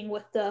sort of thing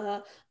with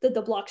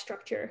the block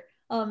structure.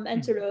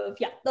 And sort of,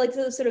 yeah, like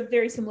those sort of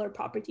very similar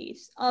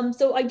properties.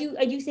 So I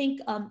do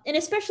think, and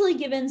especially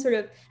given sort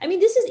of, I mean,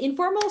 this is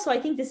informal, so I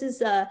think this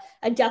is a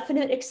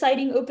definite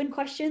exciting open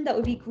question that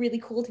would be really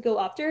cool to go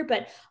after.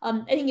 But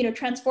I think,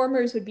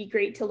 transformers would be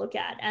great to look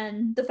at.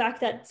 And the fact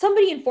that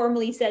somebody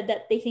informally said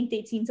that they think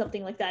they'd seen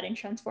something like that in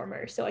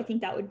transformers. So I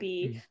think that would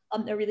be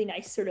a really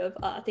nice sort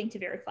of thing to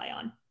verify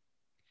on.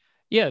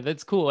 Yeah,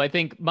 that's cool. I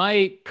think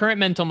my current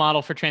mental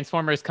model for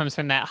transformers comes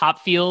from that hop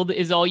field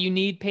is all you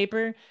need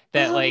paper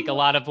that like a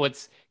lot of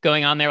what's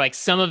going on there, like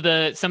some of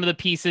the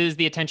pieces,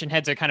 the attention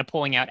heads are kind of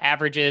pulling out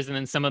averages and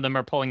then some of them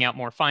are pulling out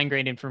more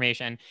fine-grained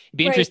information. It'd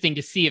be interesting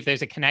to see if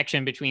there's a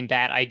connection between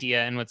that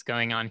idea and what's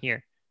going on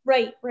here.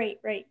 Right.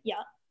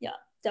 Yeah,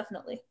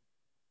 definitely.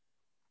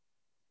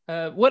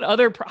 What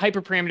other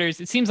hyperparameters?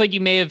 It seems like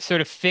you may have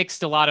sort of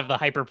fixed a lot of the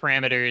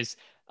hyperparameters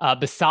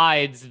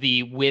besides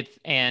the width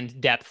and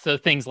depth. So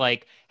things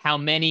like how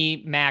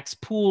many max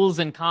pools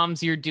and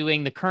comms you're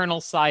doing, the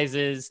kernel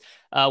sizes,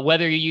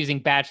 whether you're using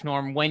batch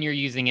norm, when you're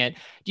using it.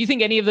 Do you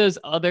think any of those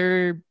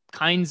other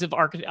kinds of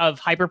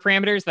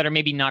hyperparameters that are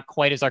maybe not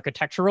quite as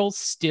architectural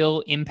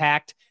still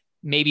impact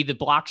maybe the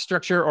block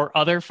structure or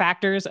other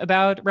factors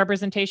about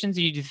representations?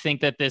 Or do you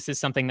think that this is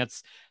something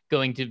that's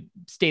going to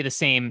stay the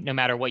same no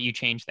matter what you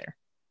change there?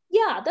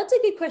 Yeah, that's a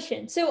good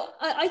question. So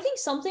I think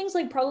some things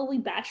like probably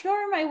batch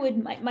norm,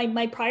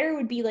 my prior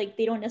would be like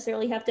they don't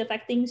necessarily have to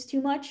affect things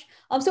too much.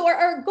 So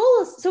our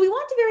goal is, so we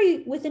want to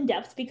vary within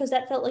depth because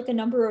that felt like a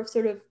number of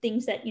sort of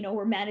things that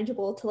were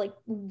manageable to like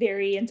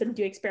vary and sort of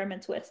do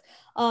experiments with.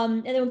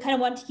 And then we kind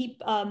of want to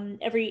keep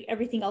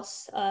everything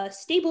else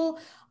stable.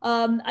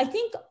 I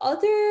think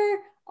other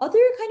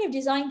kind of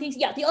design things.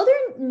 Yeah, the other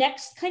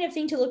next kind of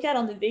thing to look at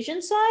on the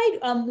vision side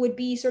would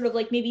be sort of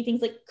like maybe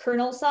things like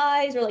kernel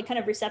size or like kind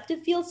of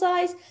receptive field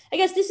size. I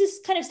guess this is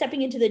kind of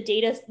stepping into the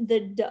data,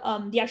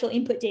 the actual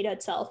input data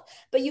itself.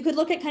 But you could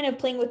look at kind of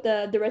playing with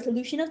the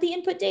resolution of the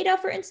input data,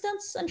 for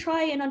instance, and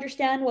try and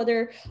understand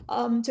whether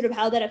sort of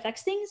how that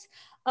affects things.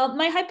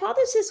 My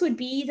hypothesis would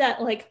be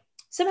that like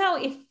somehow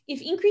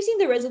if increasing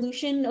the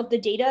resolution of the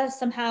data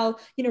somehow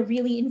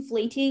really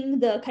inflating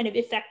the kind of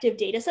effective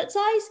data set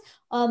size,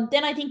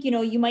 then I think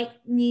you might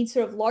need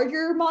sort of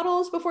larger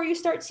models before you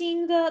start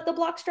seeing the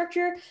block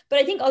structure. But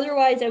I think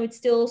otherwise I would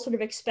still sort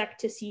of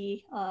expect to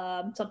see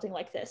something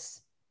like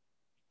this.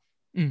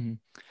 Mm-hmm.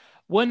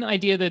 One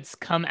idea that's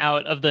come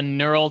out of the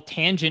neural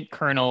tangent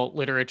kernel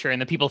literature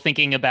and the people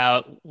thinking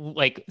about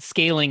like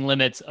scaling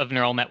limits of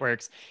neural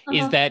networks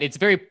is that it's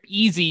very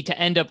easy to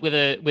end up with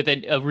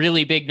a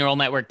really big neural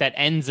network that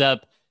ends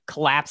up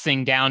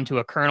collapsing down to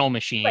a kernel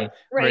machine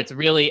where it's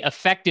really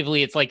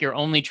effectively, it's like you're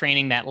only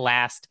training that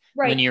last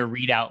linear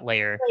readout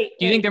layer.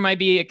 Do you think there might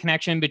be a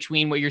connection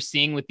between what you're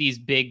seeing with these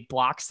big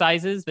block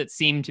sizes that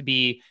seem to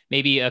be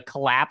maybe a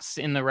collapse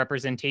in the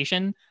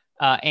representation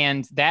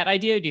and that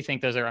idea? Do you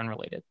think those are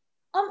unrelated?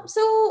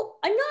 So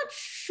I'm not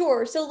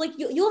sure. So like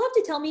you'll have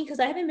to tell me because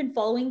I haven't been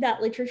following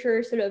that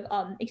literature sort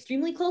of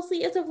extremely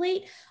closely as of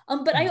late.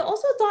 But I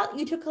also thought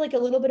you took like a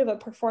little bit of a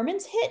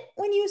performance hit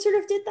when you sort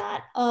of did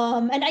that.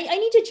 And I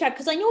need to check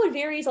because I know it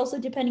varies also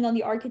depending on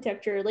the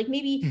architecture. Like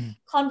maybe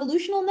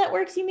convolutional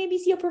networks, you maybe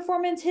see a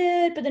performance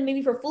hit, but then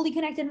maybe for fully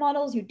connected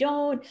models, you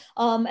don't.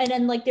 And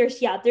then like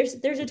there's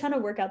a ton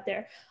of work out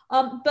there.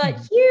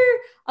 But here,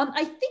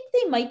 I think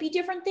they might be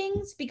different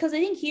things because I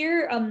think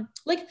here,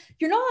 like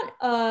you're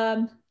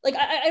not, like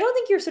I don't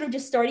think you're sort of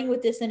just starting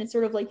with this and it's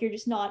sort of like you're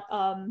just not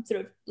sort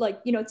of like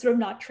it's sort of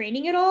not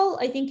training at all.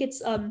 I think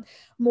it's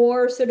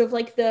more sort of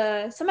like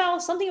somehow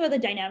something about the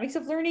dynamics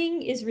of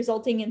learning is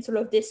resulting in sort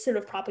of this sort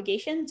of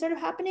propagation sort of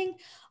happening.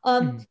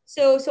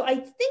 So I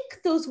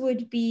think those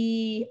would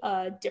be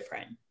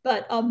different,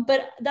 but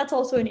that's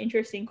also an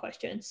interesting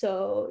question.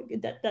 So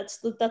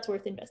that's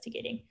worth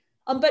investigating.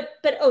 But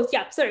oh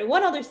yeah, sorry.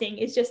 One other thing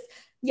is just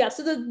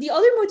so the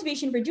other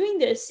motivation for doing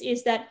this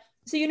is that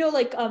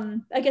like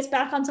I guess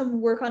back on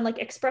some work on like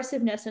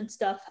expressiveness and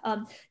stuff.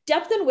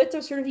 Depth and width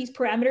are sort of these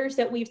parameters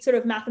that we've sort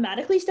of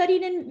mathematically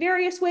studied in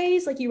various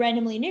ways. Like you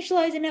randomly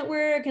initialize a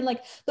network and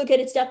like look at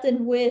its depth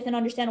and width and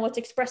understand what's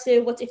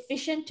expressive, what's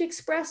efficient to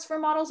express for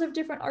models of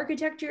different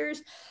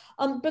architectures.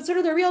 But sort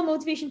of the real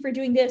motivation for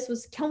doing this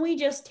was, can we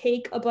just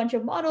take a bunch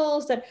of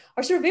models that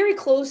are sort of very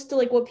close to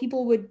like what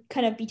people would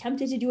kind of be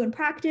tempted to do in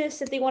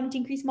practice if they wanted to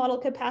increase model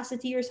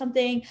capacity or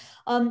something,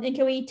 and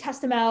can we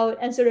test them out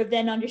and sort of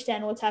then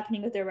understand what's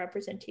happening with their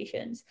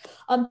representations?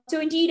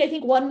 So indeed, I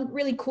think one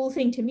really cool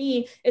thing to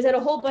me is that a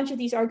whole bunch of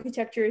these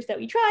architectures that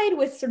we tried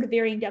with sort of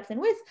varying depth and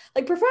width,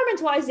 like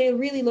performance-wise, they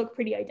really look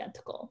pretty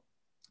identical.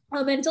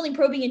 And it's only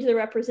probing into the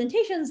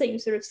representations that you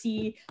sort of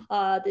see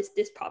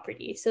this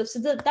property. So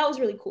that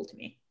was really cool to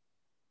me.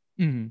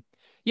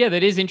 Yeah,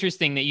 that is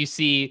interesting that you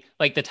see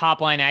like the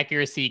top line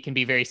accuracy can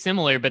be very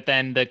similar, but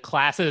then the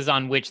classes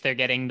on which they're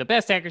getting the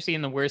best accuracy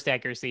and the worst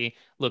accuracy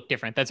look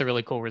different. That's a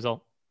really cool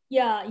result.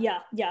 Yeah.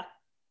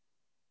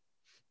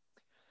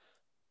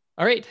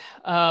 All right.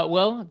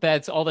 Well,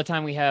 that's all the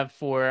time we have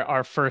for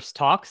our first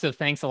talk. So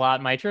thanks a lot,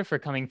 Maithra, for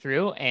coming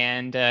through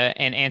and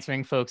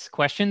answering folks'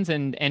 questions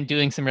and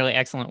doing some really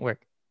excellent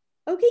work.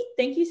 Okay.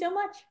 Thank you so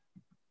much.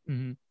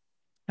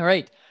 All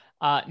right.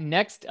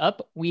 Next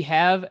up, we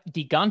have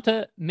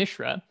Diganta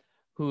Misra,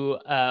 who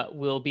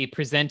will be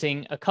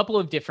presenting a couple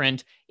of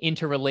different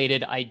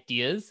interrelated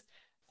ideas.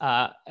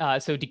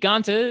 So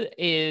Diganta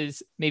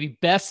is maybe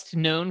best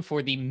known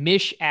for the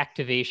MISH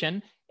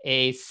activation,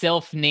 a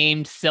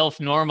self-named,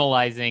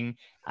 self-normalizing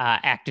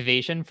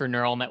activation for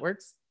neural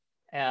networks.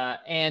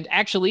 And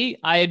actually,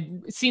 I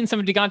had seen some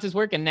of Diganta's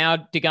work, and now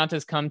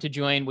Diganta's come to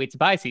join Weights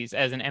Biases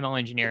as an ML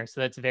engineer. So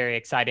that's very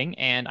exciting.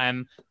 And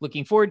I'm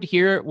looking forward to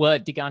hear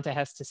what Diganta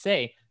has to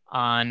say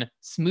on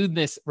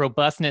smoothness,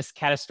 robustness,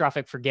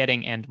 catastrophic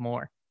forgetting, and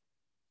more.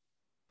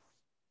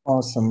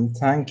 Awesome.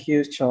 Thank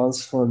you,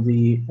 Charles, for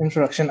the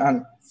introduction.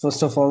 And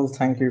first of all,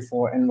 thank you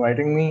for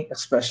inviting me,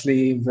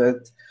 especially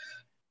with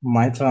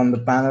Maithra on the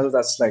panel.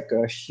 That's like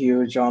a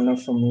huge honor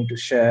for me to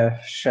share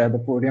the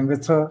podium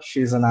with her.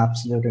 She's an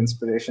absolute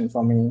inspiration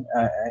for me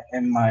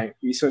in my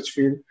research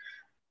field.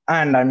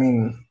 And I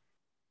mean,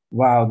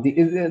 wow,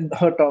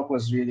 her talk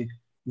was really,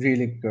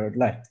 really good.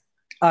 Like,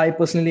 I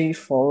personally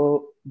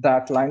follow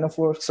that line of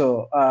work.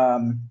 So,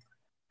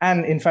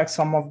 and in fact,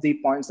 some of the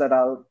points that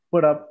I'll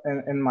put up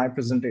in my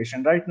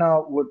presentation right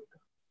now would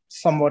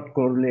somewhat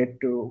correlate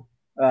to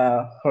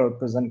her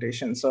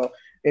presentation. So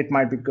it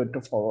might be good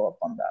to follow up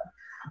on that.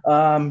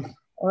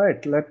 All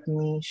right, let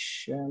me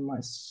share my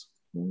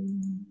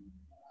screen.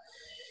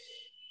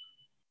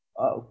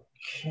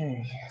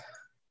 Okay.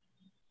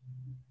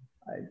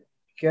 I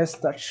guess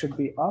that should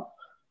be up.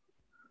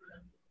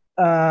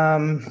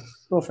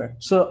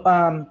 Perfect. So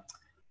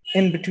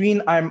in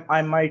between,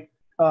 I might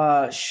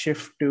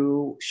shift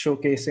to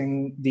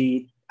showcasing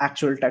the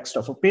actual text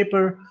of a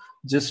paper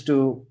just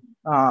to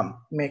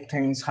make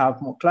things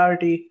have more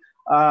clarity.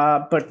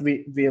 But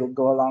we'll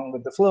go along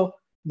with the flow.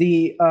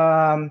 The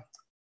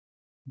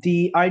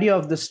idea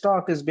of this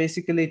talk is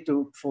basically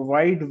to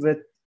provide with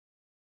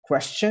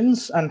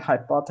questions and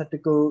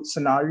hypothetical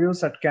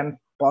scenarios that can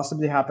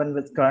possibly happen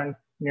with current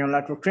neural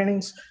network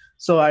trainings.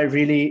 So I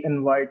really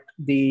invite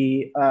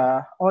the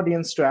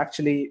audience to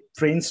actually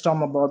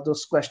brainstorm about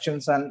those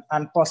questions and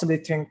possibly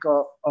think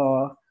of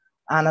an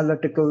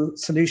analytical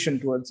solution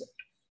towards it.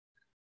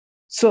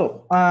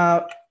 So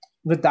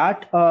with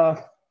that,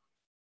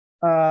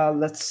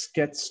 let's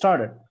get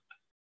started.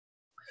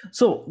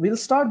 So we'll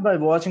start by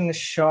watching a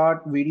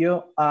short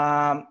video,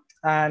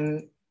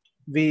 and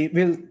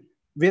we'll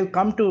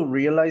come to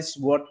realize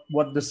what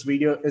this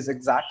video is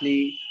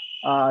exactly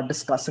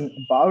discussing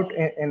about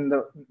in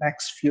the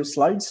next few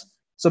slides.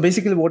 So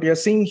basically what you're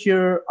seeing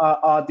here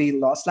are the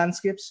loss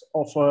landscapes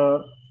of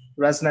a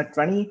ResNet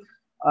 20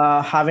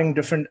 having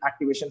different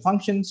activation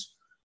functions.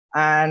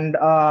 And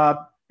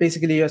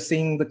basically you're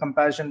seeing the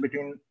comparison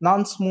between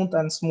non-smooth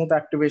and smooth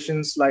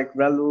activations like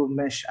ReLU,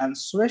 Mesh, and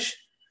Swish.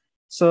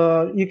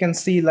 So you can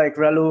see like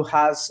ReLU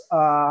has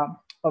a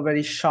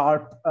very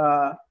sharp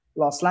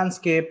loss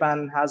landscape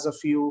and has a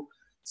few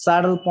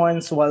saddle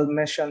points, while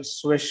Mesh and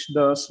Swish,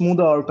 the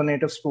smoother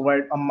alternatives,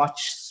 provide a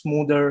much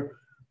smoother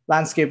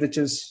landscape, which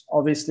is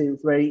obviously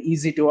very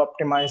easy to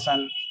optimize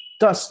and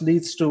thus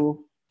leads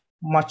to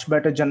much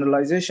better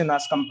generalization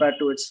as compared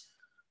to its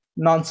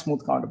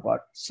non-smooth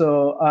counterpart.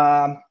 So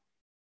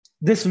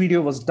this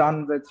video was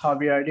done with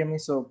Javier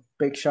Ideami, so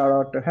big shout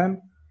out to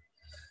him.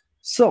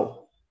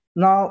 So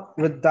now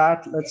with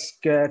that, let's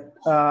get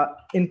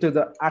into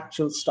the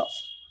actual stuff.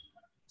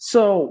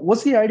 So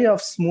what's the idea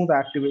of smooth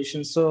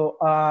activation? So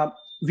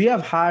we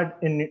have had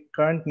in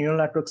current neural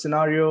network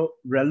scenario,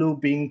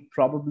 ReLU being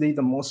probably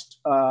the most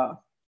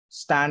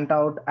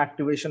standout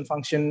activation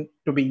function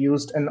to be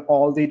used in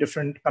all the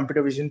different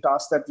computer vision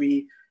tasks that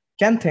we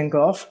can think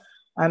of.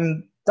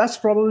 And that's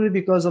probably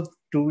because of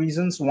two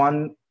reasons.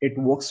 One, it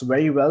works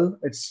very well.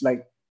 It's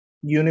like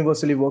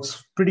universally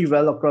works pretty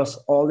well across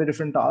all the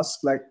different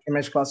tasks like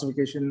image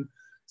classification,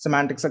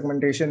 semantic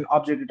segmentation,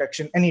 object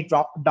detection, any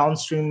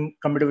downstream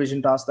computer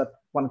vision task that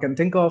one can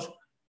think of.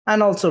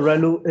 And also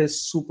ReLU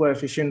is super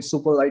efficient,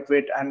 super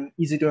lightweight, and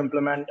easy to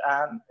implement.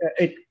 And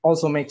it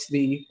also makes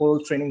the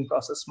whole training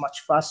process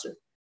much faster.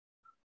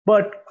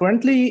 But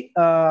currently,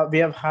 we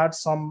have had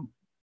some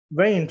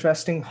very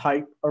interesting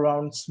hype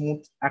around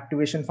smooth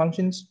activation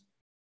functions.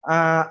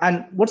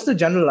 And what's the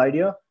general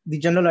idea? The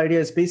general idea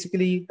is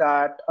basically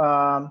that,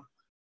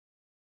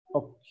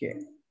 okay,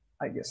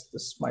 I guess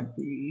this might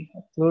be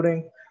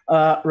uploading.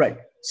 Right.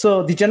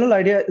 So the general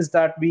idea is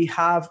that we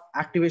have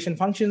activation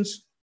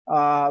functions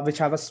which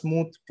have a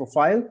smooth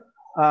profile.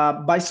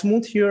 By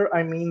smooth here,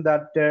 I mean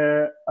that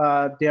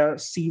they are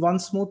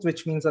C1 smooth,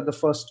 which means that the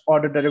first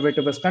order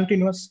derivative is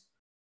continuous.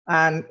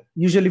 And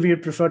usually we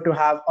would prefer to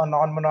have a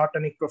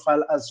non-monotonic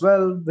profile as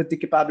well, with the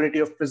capability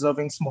of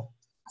preserving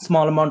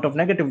small amount of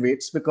negative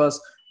weights,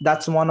 because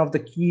that's one of the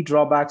key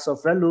drawbacks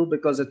of ReLU,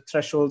 because it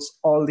thresholds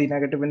all the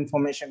negative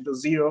information to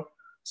zero.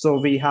 So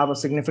we have a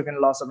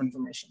significant loss of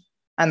information.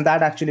 And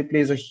that actually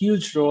plays a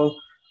huge role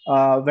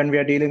when we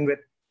are dealing with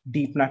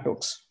deep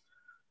networks.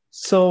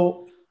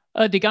 So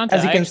Diganta,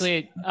 I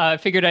actually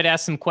figured I'd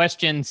ask some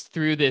questions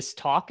through this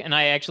talk, and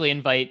I actually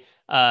invite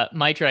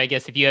Maithra, I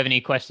guess if you have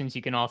any questions,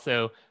 you can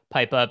also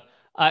pipe up.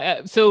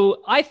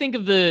 So I think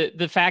of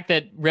the fact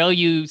that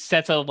ReLU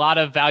sets a lot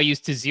of values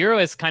to zero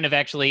as kind of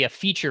actually a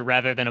feature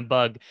rather than a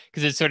bug,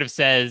 because it sort of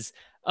says,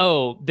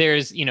 oh,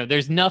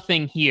 there's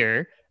nothing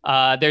here.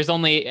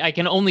 I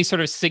can only sort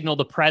of signal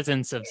the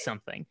presence of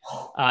something.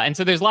 And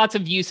so there's lots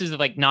of uses of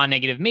like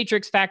non-negative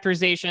matrix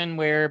factorization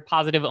where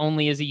positive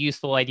only is a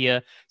useful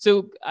idea.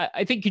 So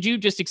I think, could you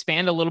just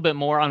expand a little bit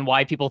more on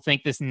why people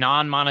think this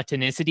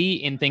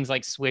non-monotonicity in things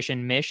like Swish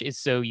and Mish is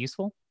so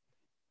useful?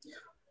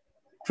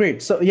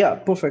 Great. So yeah,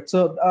 perfect.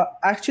 So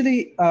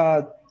actually,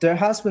 there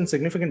has been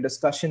significant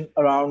discussion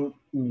around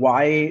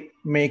why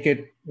make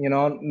it,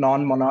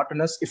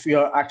 non-monotonous. If you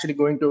are actually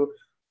going to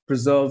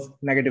preserve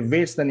negative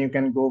weights, then you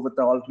can go with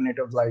the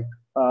alternative like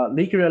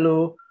leaky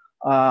ReLU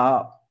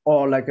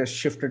or like a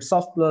shifted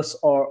soft plus,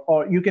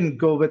 or you can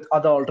go with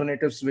other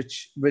alternatives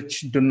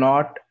which do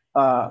not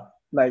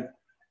like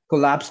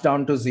collapse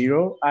down to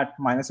zero at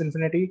minus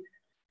infinity.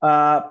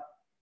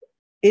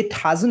 It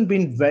hasn't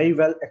been very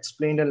well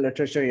explained in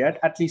literature yet.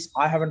 At least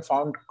I haven't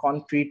found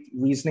concrete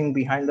reasoning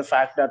behind the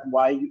fact that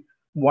why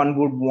one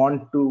would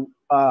want to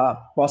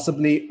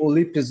possibly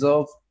only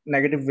preserve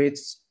negative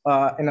weights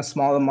in a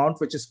small amount,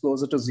 which is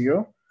closer to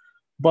zero.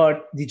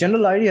 But the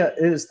general idea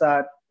is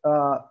that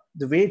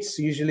the weights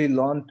usually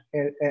learned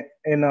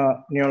in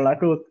a neural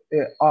network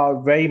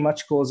are very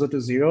much closer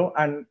to zero.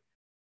 And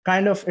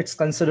kind of it's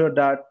considered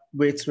that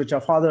weights which are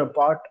farther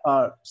apart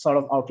are sort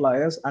of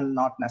outliers and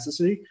not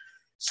necessary.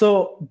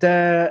 So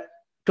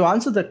to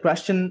answer that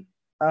question,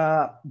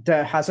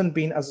 there hasn't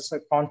been, as I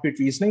said, concrete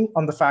reasoning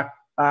on the fact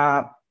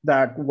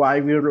that why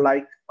we would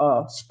like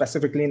a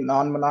specifically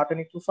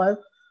non-monotonic profile.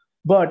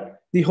 But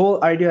the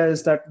whole idea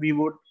is that we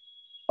would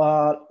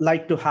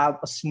like to have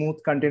a smooth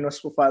continuous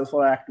profile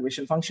for our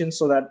activation function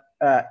so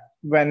that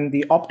when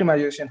the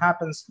optimization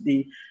happens,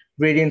 the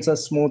gradients are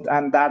smooth,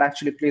 and that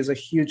actually plays a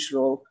huge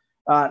role,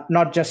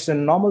 not just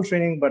in normal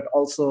training, but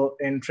also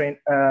in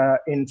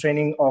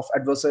training of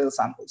adversarial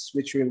samples,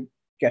 which we'll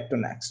get to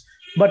next.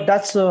 But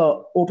that's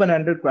an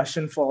open-ended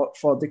question for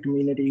the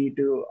community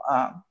to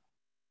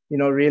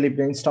really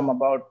brainstorm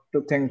about,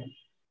 to think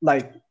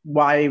like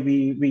why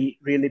we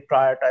really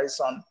prioritize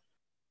on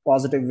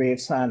positive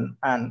weights and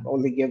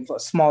only give a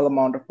small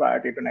amount of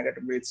priority to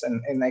negative weights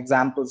in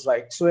examples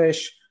like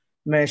swish,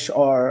 mesh,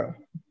 or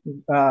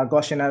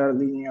Gaussian error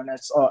linear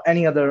units, or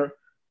any other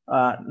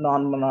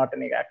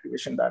non-monotonic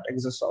activation that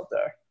exists out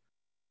there.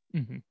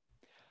 Mm-hmm.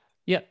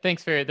 Yeah,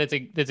 thanks for that's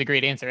a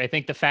great answer. I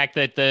think the fact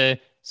that the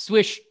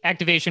swish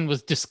activation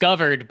was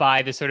discovered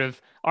by the sort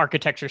of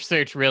architecture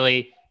search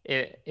really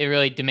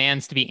really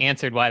demands to be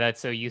answered why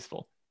that's so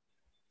useful.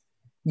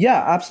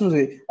 Yeah,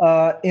 absolutely.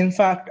 In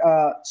fact,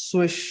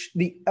 swish,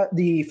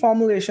 the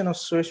formulation of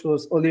swish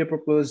was earlier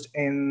proposed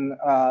in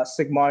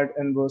sigmoid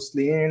inverse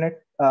linear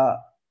unit.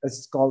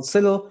 It's called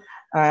SILO,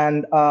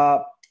 and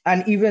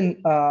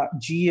even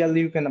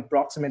GLU can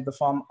approximate the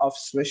form of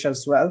swish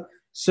as well.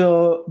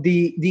 So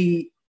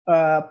the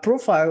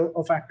profile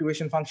of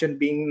activation function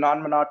being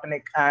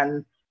non-monotonic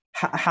and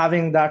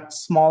having that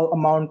small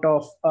amount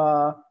of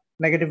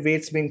negative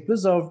weights being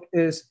preserved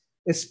is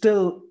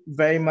still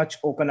very much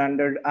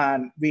open-ended,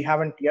 and we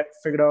haven't yet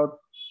figured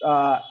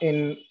out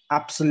in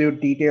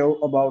absolute detail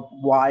about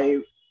why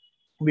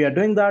we are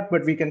doing that,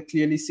 but we can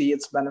clearly see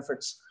its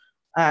benefits.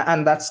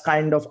 And that's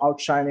kind of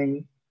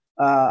outshining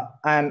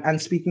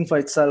and speaking for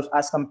itself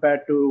as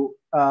compared to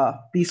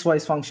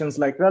piecewise functions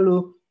like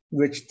ReLU,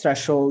 which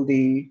threshold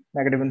the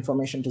negative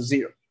information to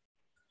zero.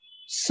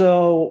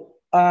 So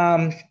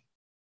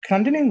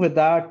continuing with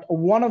that,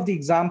 one of the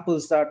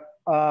examples that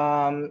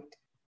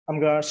I'm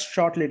going to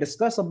shortly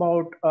discuss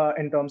about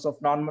in terms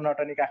of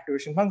non-monotonic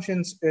activation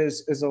functions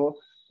is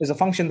a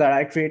function that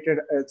I created.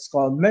 It's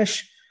called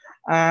mesh,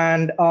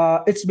 and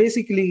it's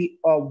basically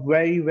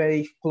very,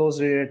 very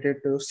closely related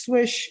to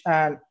swish,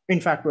 and in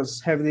fact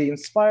was heavily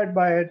inspired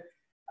by it.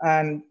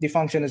 And the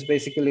function is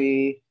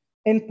basically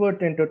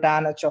input into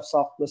tan h of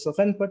soft plus of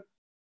input.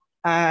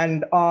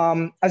 And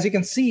as you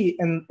can see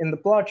in the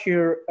plot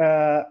here,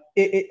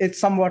 it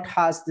somewhat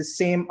has the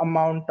same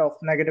amount of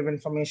negative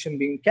information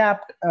being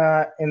capped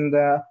in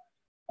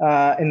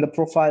the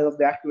profile of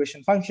the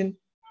activation function.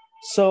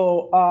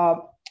 So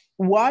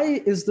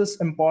why is this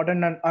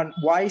important, and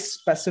why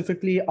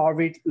specifically are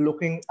we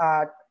looking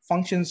at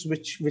functions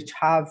which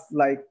have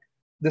like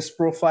this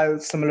profile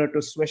similar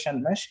to swish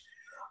and mesh?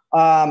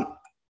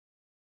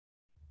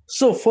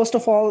 So first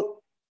of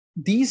all,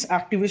 these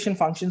activation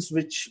functions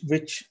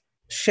which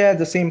share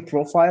the same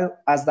profile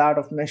as that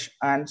of mesh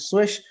and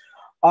swish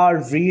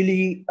are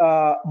really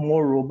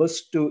more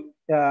robust to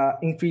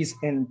increase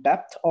in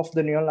depth of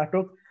the neural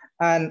network.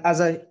 And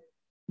as I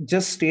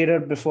just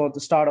stated before the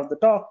start of the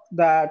talk,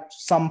 that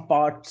some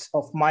parts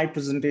of my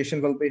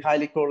presentation will be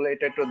highly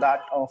correlated to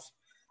that of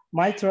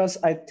Maithra's.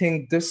 I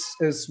think this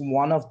is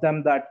one of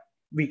them that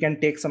we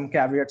can take some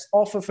caveats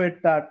off of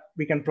it, that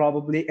we can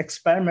probably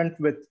experiment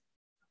with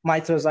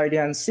Maithra's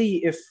idea and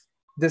see if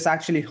this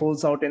actually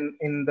holds out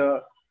in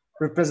the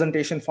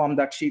representation form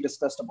that she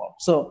discussed about.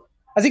 So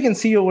as you can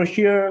see over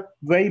here,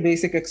 very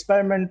basic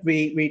experiment.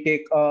 We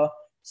take a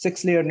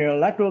 6-layer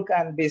neural network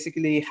and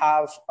basically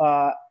have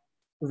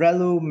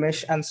ReLU,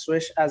 mesh, and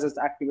swish as its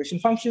activation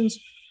functions.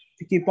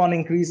 We keep on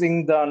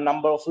increasing the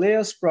number of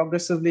layers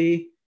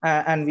progressively,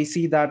 and we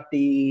see that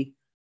the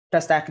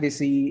test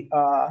accuracy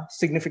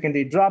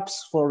significantly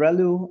drops for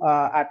ReLU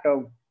at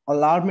an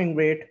alarming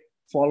rate,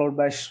 followed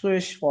by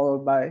swish,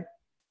 followed by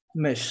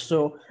mesh.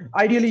 So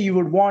ideally, you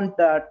would want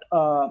that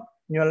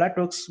neural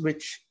networks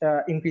which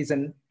increase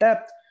in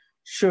depth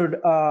should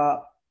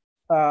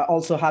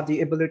also have the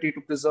ability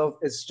to preserve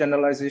its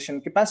generalization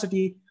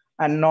capacity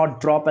and not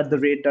drop at the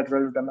rate that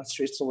ReLU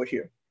demonstrates over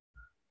here.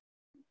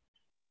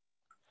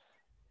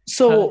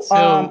 So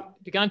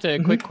Diganta,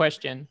 a quick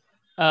question.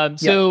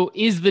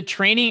 Is the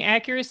training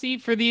accuracy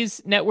for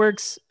these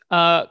networks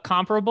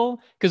comparable?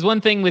 Because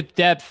one thing with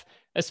depth,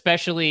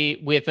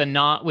 especially with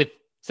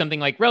something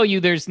like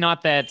ReLU, there's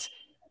not that,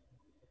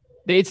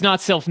 it's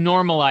not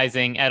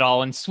self-normalizing at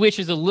all. And swish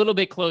is a little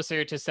bit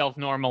closer to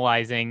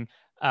self-normalizing,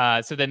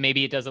 so that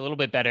maybe it does a little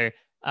bit better.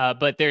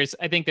 But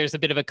I think there's a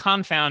bit of a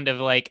confound of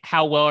like,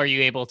 how well are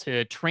you able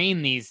to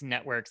train these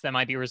networks that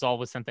might be resolved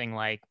with something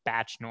like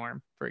batch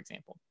norm, for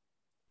example?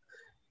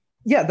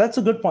 Yeah, that's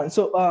a good point.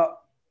 So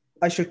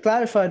I should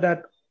clarify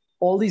that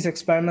all these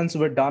experiments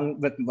were done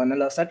with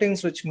vanilla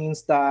settings, which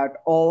means that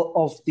all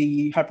of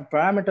the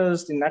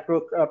hyperparameters, the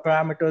network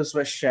parameters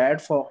were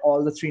shared for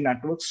all the three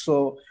networks.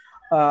 So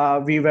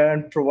we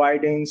weren't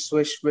providing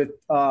Swish with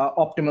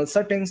optimal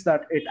settings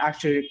that it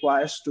actually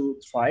requires to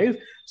thrive.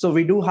 So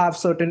we do have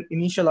certain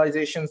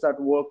initializations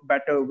that work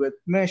better with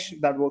Mesh,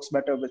 that works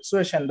better with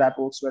Swish, and that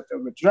works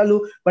better with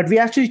Relu. But we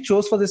actually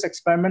chose for this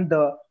experiment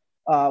the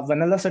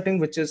vanilla setting,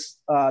 which is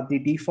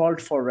the default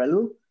for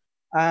Relu.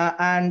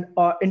 And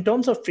in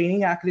terms of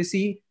training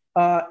accuracy,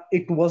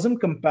 it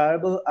wasn't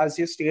comparable. As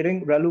you're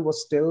stating, Relu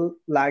was still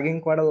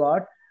lagging quite a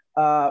lot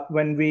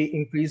when we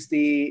increased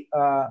the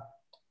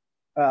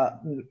uh,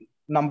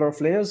 number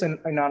of layers in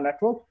our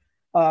network.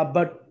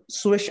 But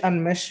Swish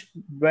and Mesh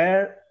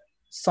were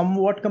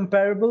somewhat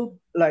comparable.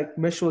 Like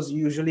Mesh was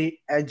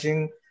usually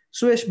edging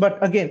Swish.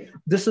 But again,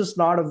 this is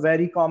not a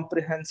very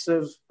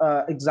comprehensive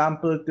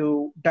example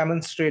to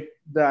demonstrate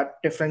that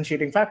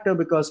differentiating factor,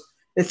 because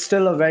it's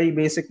still a very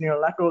basic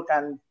neural network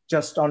and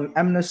just on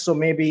MNIST. So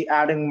maybe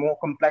adding more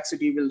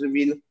complexity will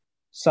reveal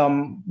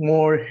some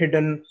more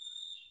hidden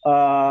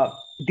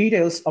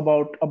details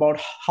about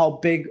how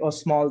big or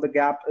small the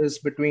gap is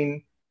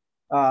between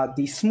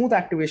the smooth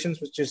activations,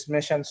 which is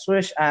Mesh and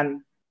Swish,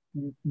 and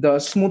the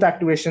smooth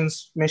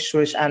activations, Mesh,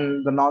 Swish,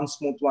 and the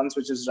non-smooth ones,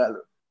 which is Relu.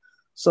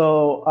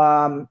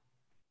 So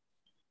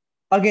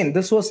again,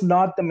 this was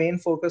not the main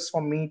focus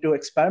for me to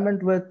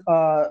experiment with,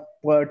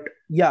 but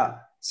yeah,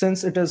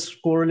 since it is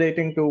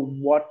correlating to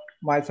what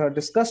Maithra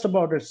discussed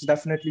about, it's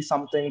definitely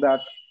something that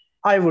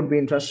I would be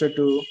interested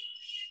to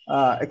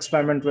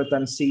experiment with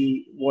and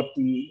see what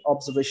the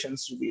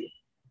observations reveal.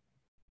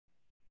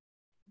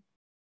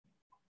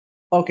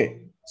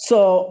 Okay,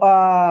 so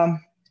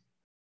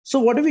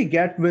what do we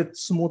get with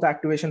smooth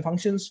activation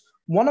functions?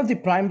 One of the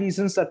prime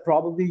reasons that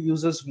probably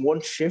users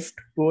won't shift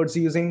towards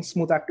using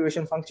smooth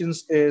activation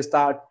functions is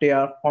that they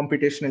are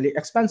computationally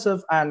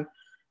expensive, and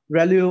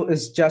Relu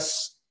is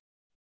just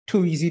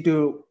too easy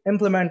to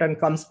implement and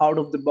comes out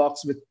of the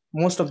box with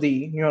most of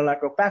the neural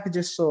network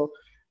packages. So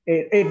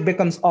it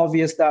becomes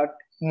obvious that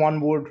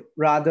one would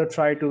rather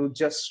try to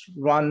just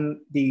run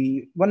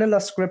the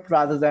vanilla script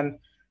rather than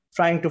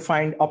trying to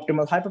find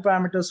optimal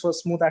hyperparameters for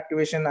smooth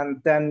activation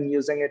and then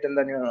using it in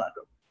the neural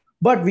network.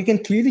 But we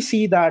can clearly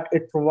see that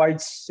it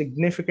provides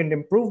significant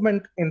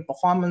improvement in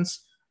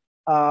performance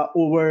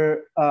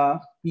over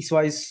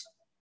piecewise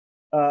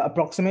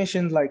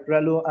approximations like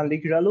Relu and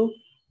leaky Relu,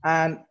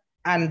 and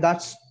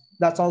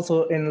that's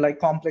also in like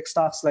complex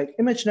tasks like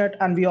ImageNet.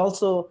 And we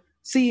also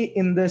see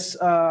in this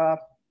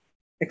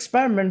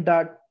experiment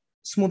that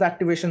smooth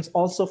activations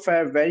also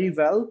fare very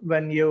well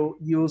when you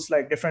use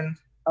like different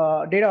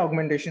data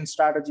augmentation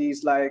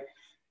strategies like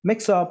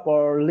mix-up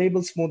or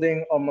label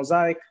smoothing or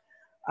mosaic.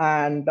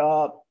 And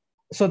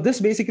so this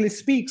basically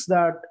speaks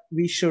that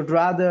we should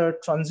rather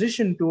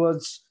transition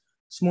towards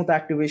smooth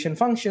activation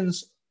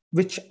functions,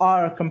 which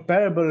are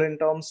comparable in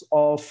terms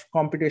of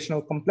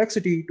computational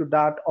complexity to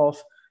that of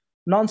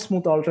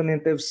non-smooth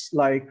alternatives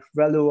like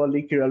Relu or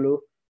leaky Relu,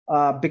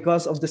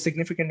 because of the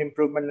significant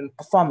improvement in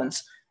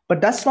performance. But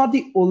that's not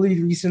the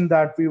only reason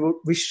that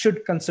we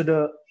should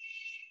consider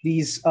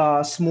these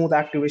smooth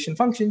activation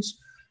functions.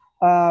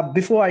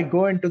 Before I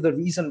go into the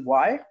reason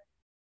why,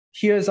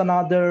 here's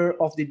another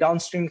of the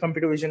downstream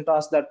computer vision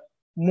tasks that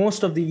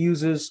most of the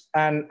users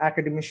and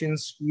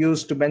academicians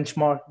use to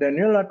benchmark their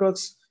neural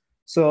networks.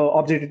 So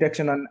object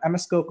detection and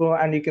MS Coco,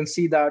 and you can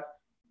see that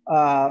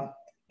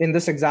in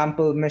this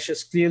example, Mesh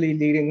is clearly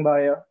leading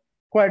by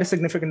quite a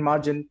significant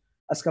margin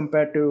as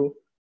compared to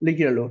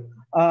leaky Relu.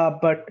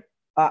 But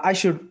I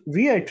should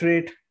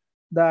reiterate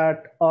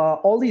that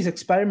all these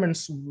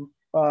experiments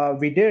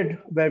we did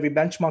where we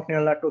benchmarked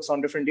neural networks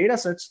on different data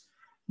sets,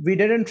 we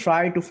didn't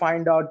try to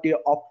find out the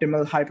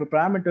optimal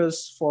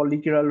hyperparameters for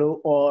leaky Relu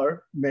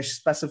or Mesh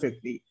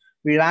specifically.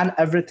 We ran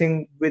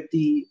everything with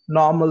the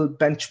normal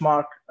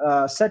benchmark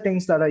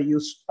settings that are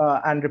used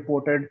and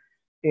reported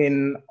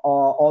in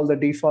all the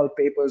default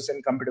papers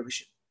in computer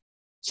vision.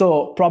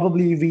 So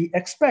probably we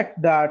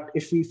expect that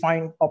if we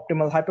find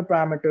optimal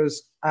hyperparameters,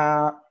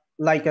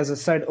 like as I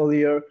said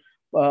earlier,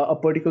 a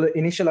particular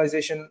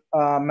initialization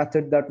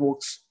method that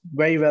works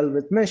very well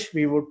with Mesh,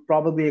 we would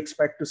probably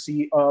expect to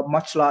see a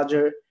much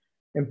larger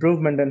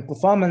improvement in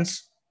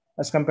performance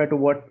as compared to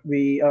what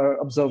we are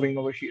observing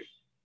over here.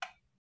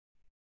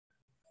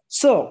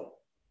 So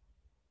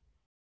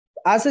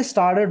as I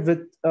started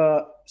with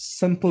a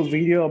simple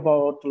video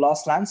about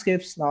lost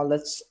landscapes, now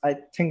I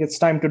think it's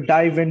time to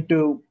dive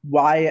into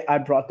why I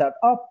brought that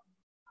up.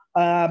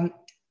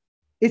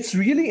 It's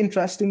really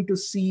interesting to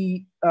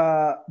see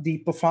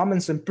the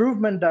performance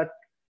improvement that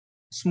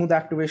smooth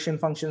activation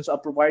functions are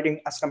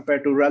providing as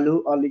compared to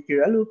Relu or leaky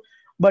Relu.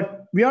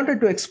 But we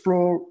wanted to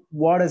explore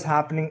what is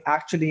happening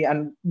actually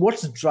and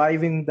what's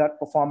driving that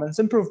performance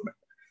improvement.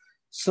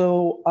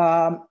 So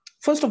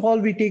first of all,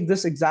 we take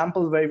this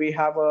example where we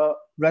have a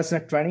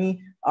ResNet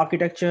 20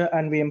 architecture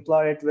and we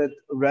employ it with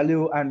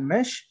ReLU and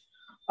Mesh.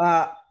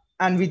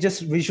 And we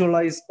just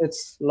visualize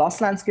its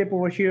loss landscape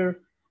over here.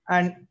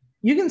 And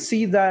you can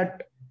see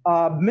that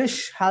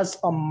Mesh has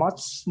a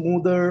much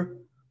smoother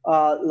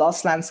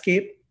loss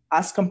landscape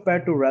as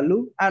compared to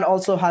ReLU, and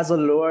also has a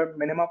lower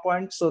minima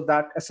point. So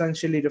that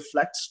essentially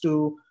reflects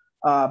to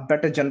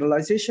better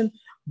generalization.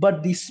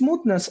 But the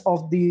smoothness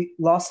of the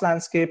loss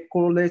landscape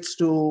correlates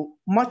to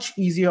much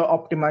easier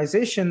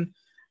optimization,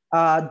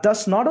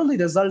 thus not only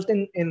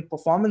resulting in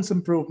performance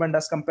improvement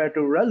as compared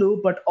to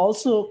ReLU, but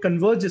also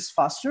converges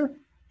faster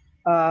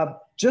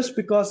just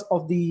because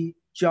of the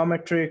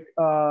geometric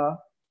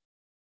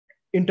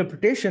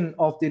interpretation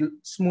of the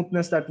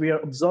smoothness that we are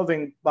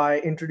observing by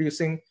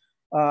introducing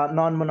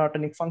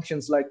non-monotonic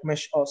functions like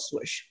mesh or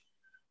swish.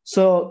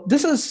 So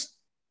this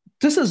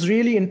is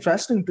really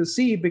interesting to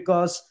see,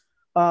 because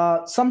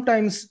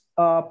sometimes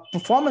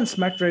performance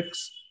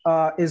metrics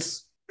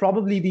is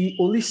probably the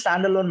only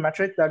standalone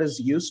metric that is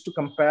used to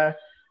compare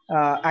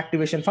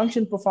activation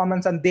function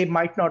performance, and they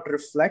might not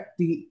reflect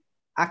the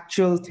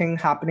actual thing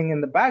happening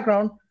in the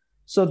background.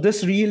 So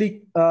this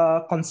really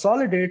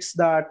consolidates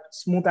that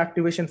smooth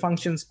activation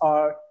functions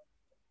are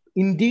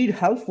indeed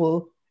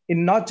helpful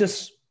in not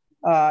just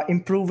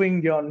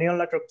improving your neural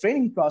network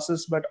training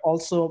process, but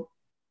also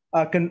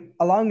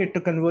allowing it to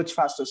converge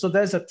faster. So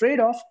there's a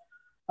trade-off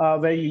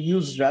where you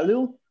use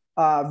ReLU,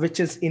 which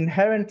is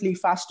inherently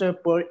faster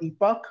per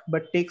epoch,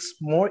 but takes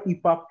more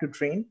epoch to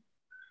train.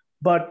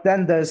 But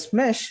then there's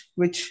Mesh,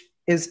 which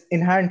is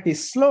inherently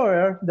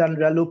slower than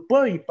ReLU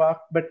per epoch,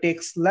 but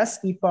takes less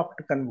epoch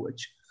to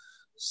converge.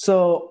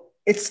 So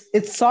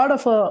it's sort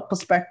of a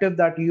perspective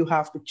that you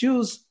have to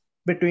choose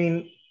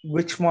between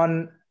which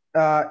one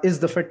is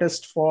the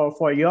fittest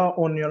for your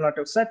own neural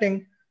network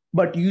setting.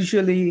 But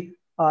usually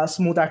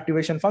smooth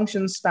activation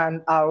functions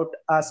stand out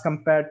as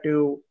compared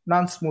to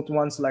non-smooth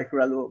ones like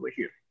ReLU over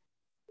here.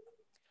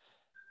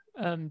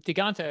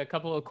 Diganta, a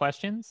couple of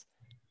questions.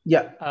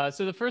 Yeah.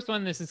 So the first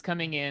one, this is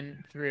coming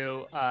in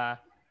through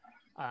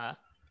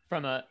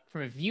from a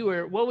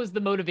viewer. What was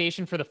the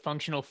motivation for the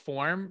functional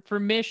form for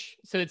Mish?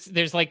 So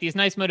there's like these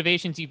nice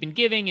motivations you've been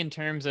giving in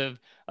terms of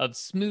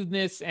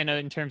smoothness and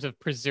in terms of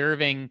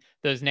preserving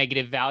those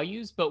negative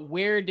values. But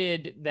where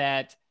did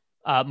that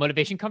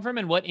motivation come from,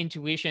 and what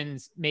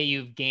intuitions may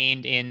you've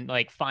gained in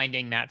like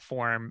finding that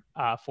form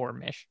for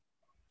Mish?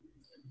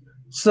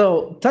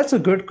 So that's a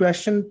good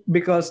question,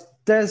 because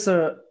there's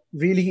a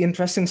really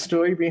interesting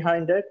story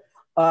behind it.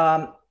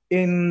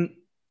 In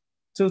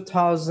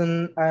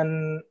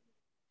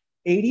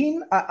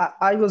 2018,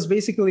 I was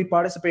basically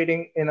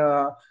participating in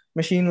a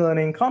machine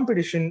learning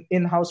competition,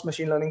 in-house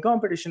machine learning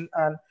competition,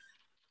 and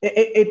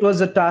it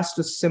was a task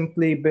to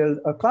simply build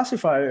a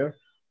classifier.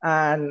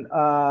 And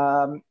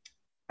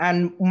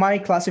my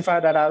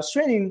classifier that I was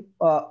training,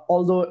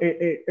 although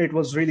it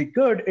was really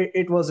good,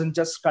 it wasn't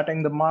just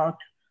cutting the mark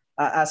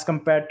as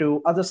compared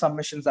to other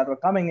submissions that were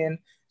coming in.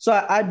 So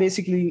I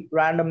basically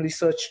randomly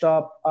searched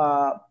up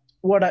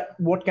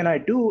what can I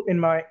do in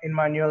my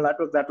neural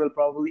network that will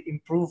probably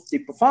improve the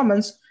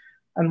performance.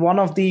 And one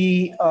of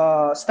the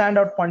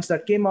standout points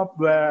that came up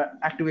were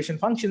activation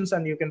functions,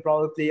 and you can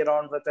probably play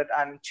around with it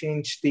and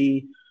change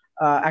the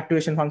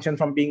activation function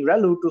from being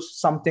ReLU to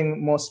something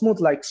more smooth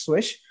like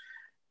swish.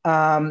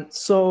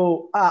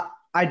 So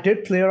I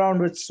did play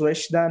around with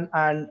swish then,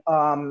 and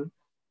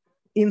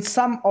in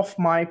some of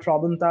my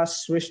problem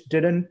tasks, swish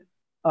didn't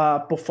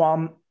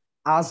perform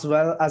as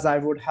well as I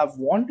would have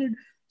wanted.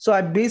 So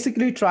I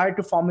basically tried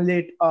to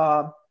formulate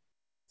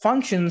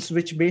functions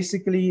which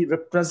basically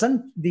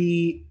represent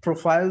the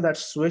profile that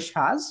swish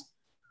has,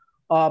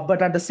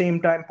 but at the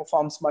same time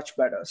performs much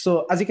better.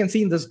 So as you can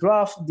see in this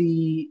graph,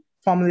 the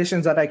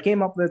formulations that I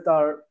came up with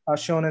are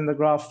shown in the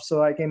graph.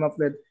 So I came up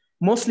with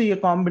mostly a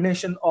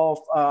combination of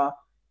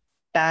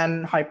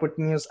tan,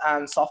 hypotenuse,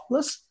 and soft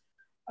plus,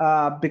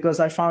 because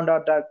I found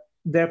out that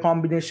their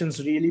combinations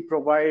really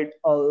provide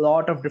a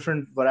lot of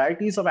different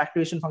varieties of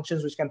activation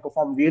functions which can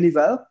perform really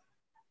well.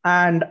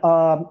 And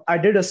I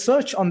did a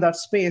search on that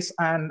space,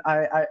 and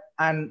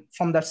and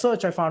from that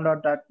search, I found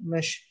out that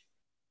Mesh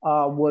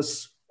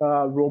was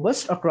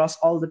robust across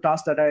all the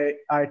tasks that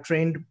I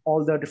trained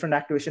all the different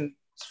activation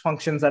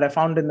functions that I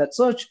found in that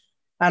search.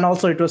 And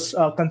also it was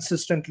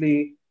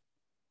consistently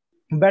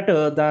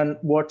better than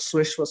what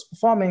Swish was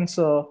performing.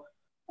 So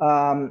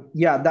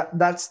yeah,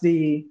 that's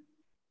the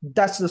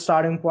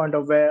starting point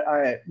of where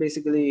I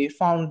basically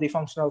found the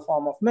functional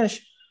form of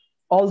Mesh.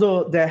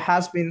 Although there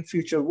has been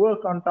future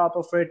work on top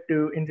of it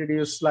to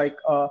introduce like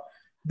a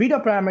beta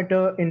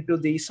parameter into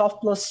the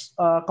soft plus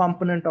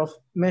component of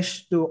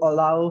Mesh to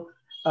allow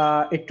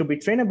it to be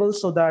trainable,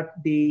 so that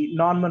the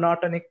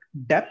non-monotonic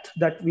depth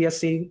that we are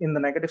seeing in the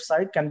negative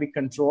side can be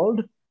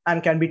controlled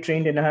and can be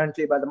trained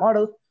inherently by the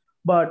model.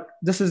 But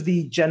this is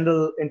the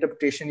general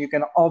interpretation. You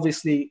can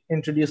obviously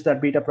introduce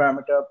that beta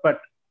parameter, but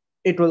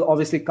it will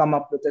obviously come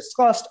up with its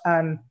cost.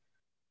 And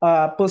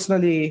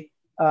personally,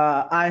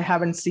 I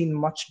haven't seen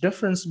much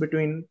difference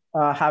between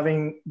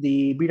having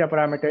the beta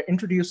parameter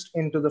introduced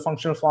into the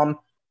functional form,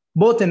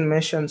 both in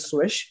mesh and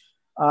swish.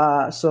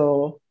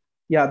 So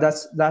yeah,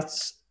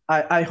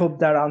 I hope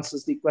that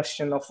answers the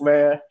question of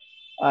where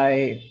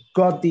I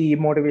got the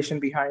motivation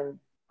behind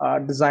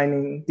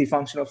designing the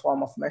functional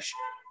form of mesh.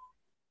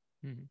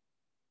 Mm-hmm.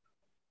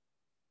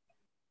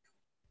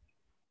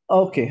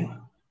 Okay.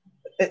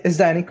 Is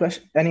there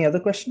any other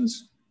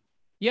questions?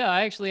 Yeah,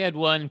 I actually had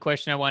one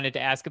question I wanted to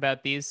ask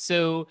about these.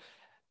 So,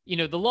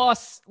 the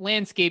loss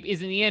landscape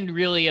is in the end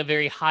really a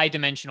very high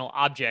dimensional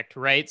object,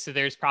 right? So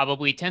there's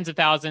probably tens of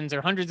thousands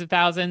or hundreds of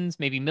thousands,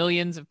 maybe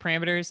millions of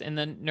parameters in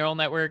the neural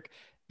network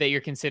that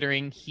you're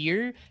considering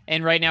here.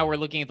 And right now we're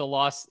looking at the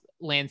loss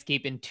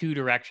landscape in two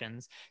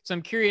directions. So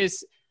I'm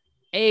curious,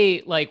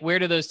 A, like where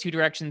do those two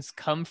directions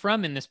come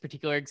from in this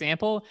particular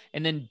example?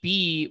 And then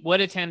B,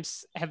 what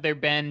attempts have there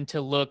been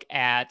to look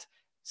at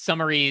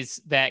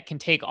summaries that can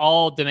take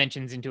all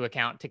dimensions into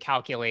account to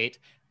calculate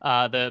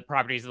the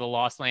properties of the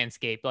loss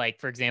landscape, like,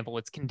 for example,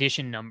 its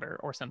condition number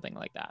or something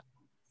like that?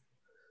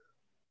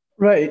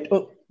 Right.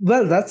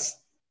 Well, that's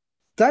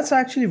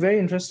actually very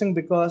interesting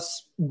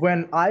because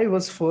when I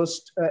was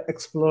first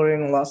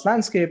exploring loss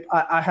landscape,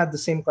 I had the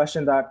same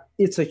question that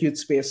it's a huge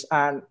space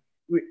and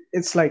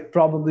it's like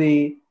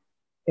probably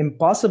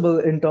impossible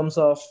in terms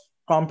of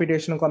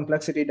computational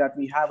complexity that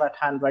we have at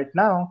hand right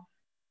now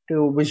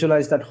to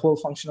visualize that whole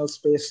functional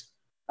space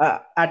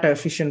at an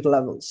efficient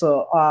level.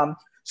 So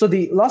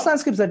the loss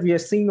landscapes that we are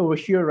seeing over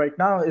here right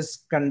now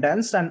is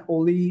condensed and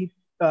only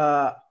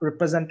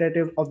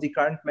representative of the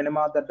current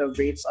minima that the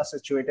weights are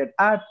situated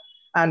at.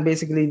 And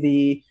basically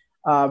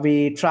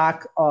we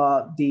track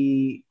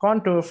the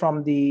contour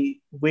from the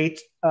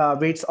weights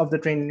of the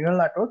trained neural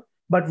network,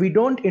 but we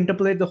don't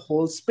interpolate the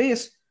whole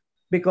space,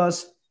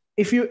 because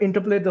if you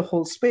interpolate the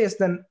whole space,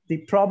 then the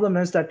problem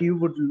is that you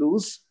would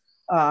lose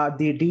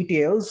the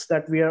details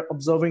that we are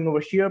observing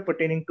over here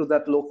pertaining to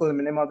that local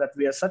minima that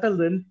we are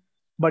settled in,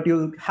 but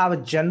you'll have a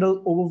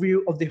general overview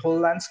of the whole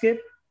landscape.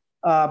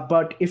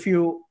 But if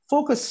you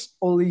focus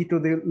only to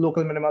the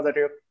local minima that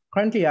you're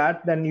currently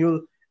at, then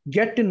you'll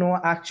get to know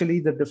actually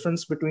the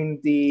difference between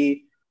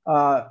the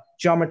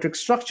geometric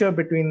structure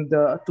between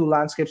the two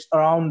landscapes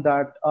around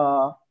that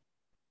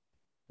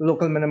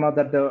local minima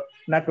that the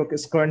network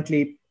is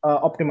currently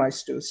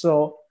optimized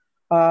to.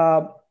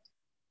 Uh,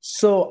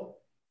 so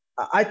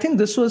I think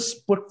this was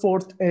put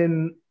forth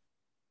in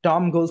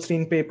Tom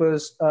Goldstein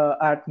papers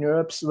at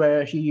NeurIPS,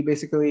 where he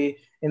basically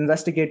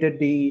investigated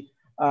the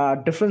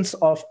difference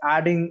of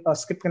adding a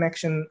skip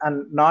connection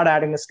and not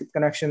adding a skip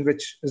connection,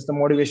 which is the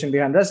motivation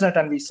behind ResNet.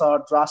 And we saw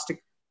a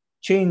drastic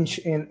change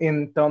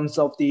in terms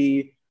of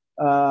the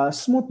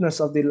smoothness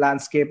of the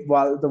landscape,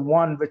 while the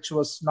one which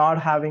was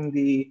not having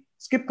the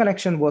skip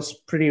connection was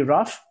pretty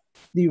rough.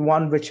 The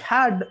one which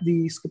had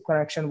the skip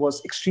connection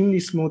was extremely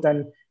smooth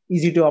and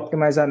easy to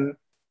optimize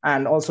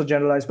and also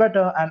generalize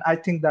better. And I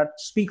think that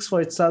speaks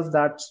for itself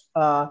that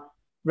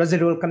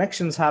residual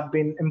connections have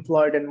been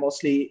employed in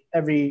mostly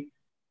every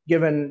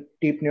given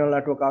deep neural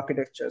network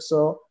architecture.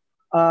 So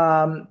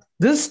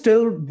this is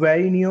still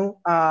very new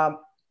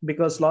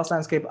because loss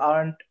landscape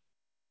aren't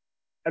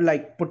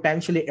like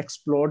potentially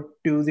explored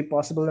to the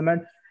possible limit,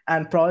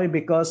 and probably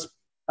because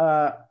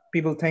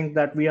people think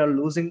that we are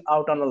losing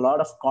out on a lot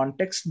of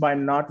context by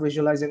not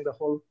visualizing the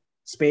whole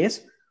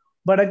space.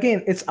 But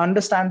again, it's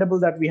understandable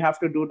that we have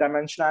to do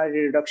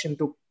dimensionality reduction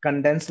to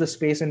condense the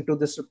space into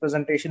this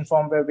representation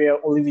form where we are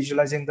only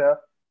visualizing the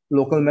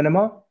local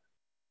minima,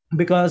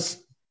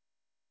 because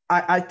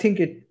I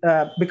think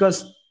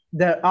because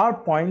there are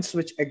points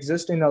which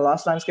exist in the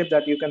loss landscape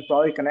that you can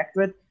probably connect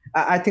with.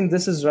 I think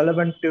this is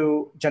relevant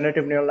to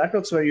generative neural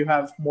networks where you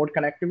have mode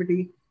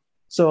connectivity.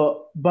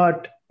 So,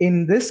 but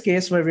in this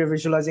case where we're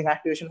visualizing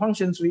activation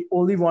functions, we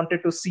only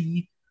wanted to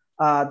see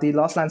the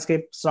loss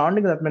landscape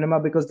surrounding that minima,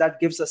 because that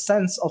gives a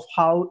sense of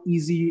how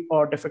easy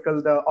or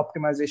difficult the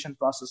optimization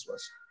process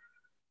was.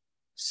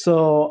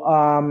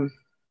 So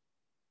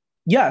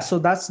yeah, so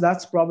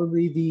that's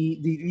probably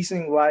the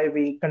reason why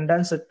we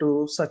condense it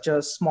to such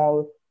a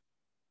small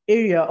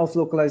area of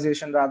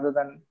localization rather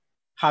than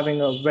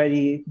having a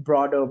very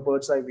broader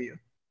bird's eye view.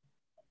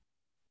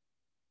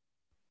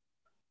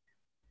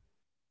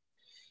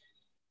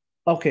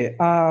 Okay,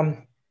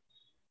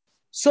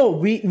 so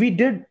we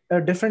did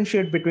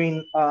differentiate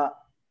between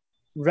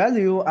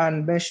ReLU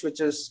and mesh, which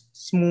is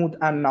smooth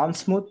and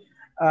non-smooth.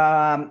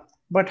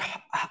 But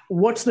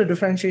what's the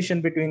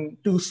differentiation between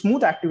two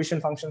smooth activation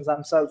functions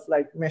themselves,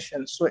 like mesh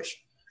and swish?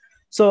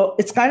 So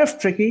it's kind of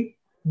tricky,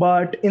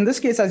 but in this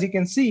case, as you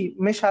can see,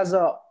 mesh has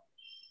a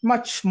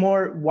much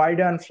more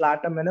wider and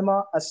flatter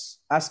minima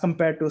as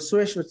compared to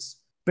swish, which is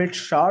a bit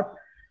sharp.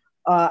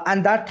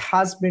 And that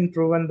has been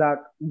proven that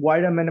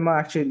wider minima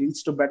actually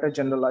leads to better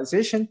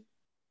generalization.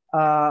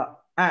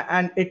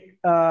 And it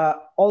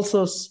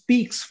also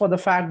speaks for the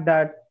fact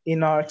that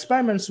in our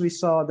experiments, we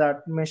saw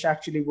that mesh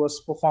actually was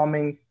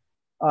performing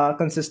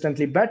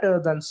consistently better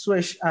than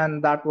swish,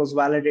 and that was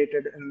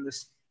validated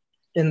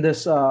in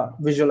this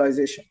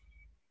visualization.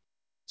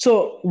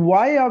 So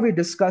why are we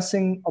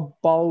discussing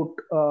about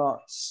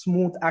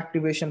smooth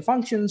activation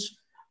functions?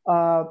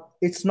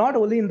 It's not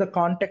only in the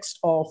context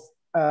of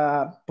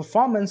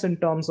performance in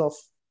terms of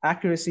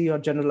accuracy or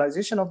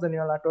generalization of the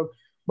neural network,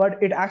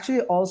 but it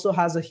actually also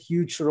has a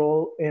huge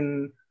role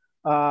in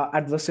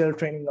adversarial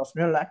training of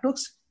neural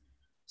networks.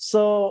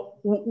 So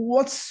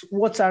what's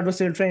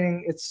adversarial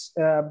training? It's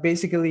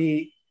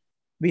basically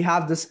we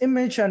have this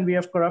image and we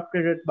have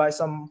corrupted it by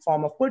some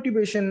form of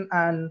perturbation,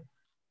 and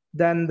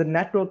then the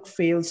network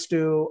fails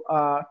to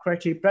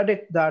correctly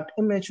predict that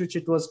image which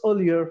it was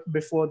earlier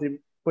before the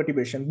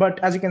perturbation. But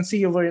as you can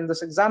see over in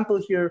this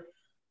example here,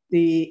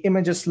 the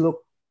images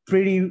look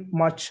pretty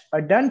much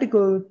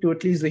identical to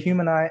at least the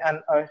human eye, and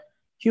a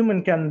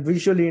human can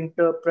visually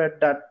interpret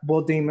that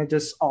both the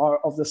images are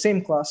of the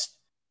same class,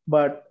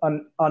 but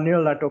a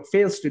neural network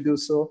fails to do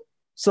so.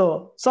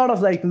 So sort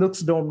of like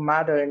looks don't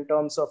matter in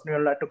terms of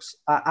neural networks,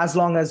 as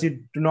long as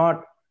you do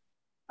not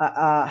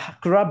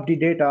corrupt the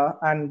data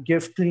and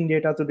give clean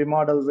data to the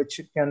model, which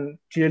it can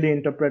clearly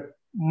interpret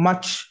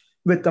much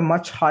with a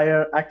much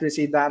higher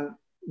accuracy than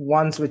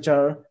ones which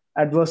are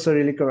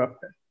adversarially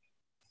corrupted.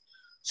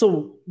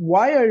 So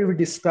why are we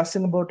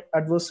discussing about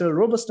adversarial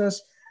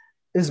robustness?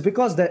 Is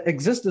because there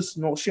exists this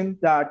notion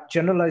that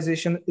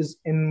generalization is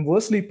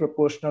inversely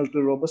proportional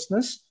to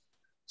robustness.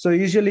 So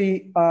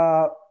usually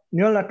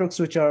neural networks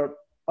which are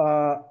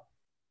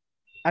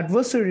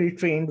adversarially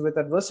trained with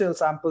adversarial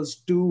samples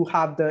do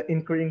have the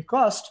incurring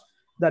cost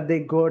that they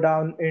go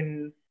down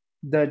in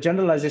the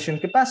generalization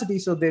capacity.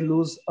 So they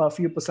lose a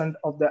few percent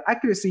of the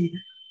accuracy,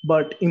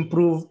 but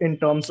improve in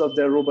terms of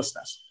their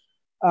robustness.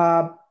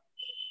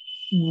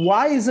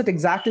 Why is it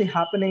exactly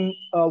happening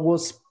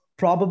was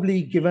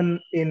probably given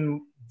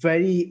in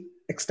very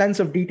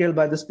extensive detail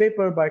by this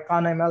paper by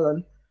Khan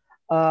Mellon,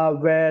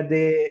 where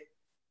they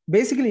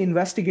basically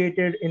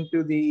investigated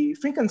into the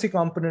frequency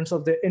components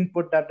of the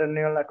input that the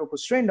neural network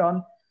was trained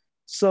on.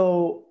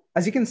 So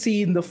as you can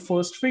see in the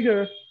first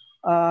figure,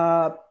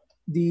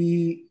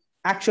 the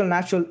actual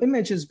natural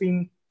image is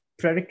being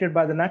predicted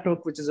by the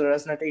network, which is a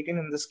ResNet 18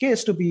 in this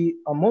case, to be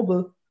a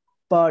mobile.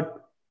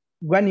 But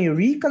when you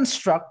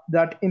reconstruct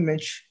that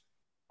image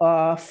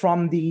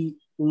from the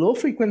low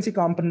frequency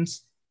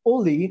components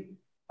only,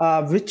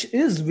 which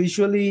is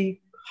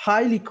visually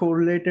highly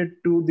correlated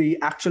to the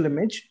actual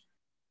image,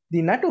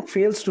 the network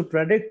fails to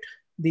predict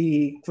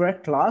the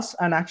correct class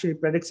and actually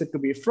predicts it to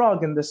be a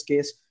frog in this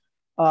case.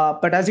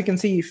 But as you can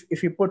see,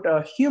 if you put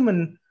a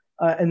human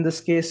in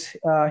this case,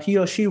 he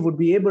or she would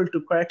be able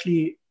to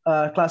correctly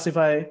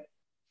classify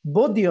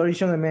both the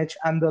original image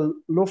and the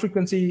low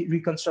frequency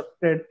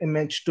reconstructed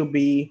image to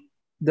be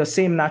the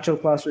same natural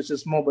class, which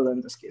is mobile in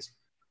this case.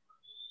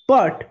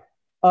 But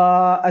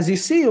as you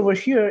see over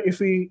here, if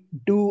we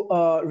do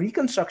a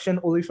reconstruction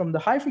only from the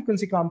high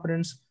frequency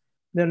components,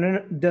 the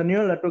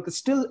neural network is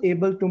still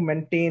able to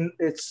maintain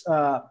its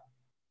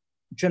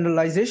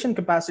generalization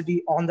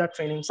capacity on that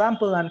training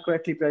sample and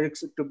correctly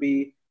predicts it to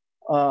be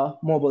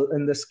mobile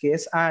in this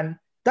case. And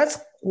that's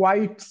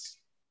quite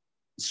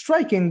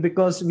striking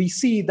because we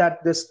see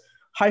that this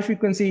high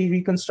frequency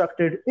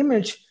reconstructed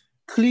image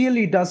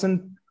clearly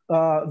doesn't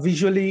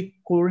visually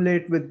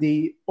correlate with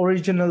the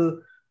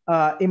original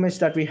image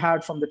that we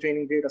had from the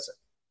training data set.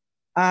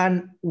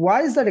 And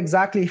why is that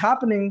exactly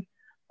happening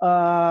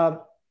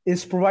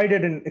is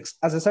provided in,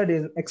 as I said,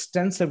 in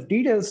extensive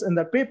details in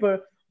that paper.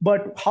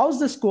 But how's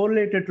this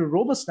correlated to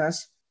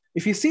robustness?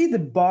 If you see the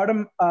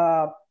bottom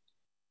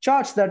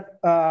charts that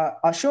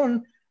are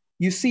shown,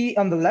 you see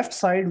on the left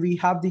side, we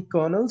have the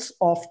kernels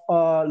of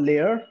a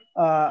layer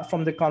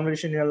from the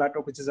convolution neural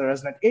network, which is a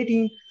ResNet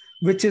 18,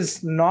 which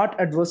is not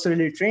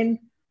adversarially trained.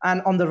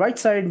 And on the right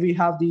side, we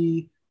have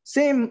the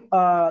same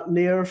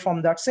layer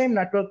from that same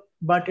network,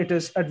 but it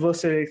is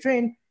adversarially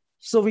trained.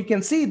 So we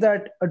can see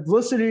that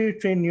adversarially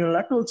trained neural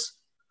networks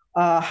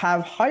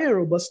have higher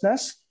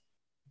robustness,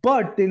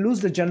 but they lose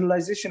the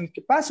generalization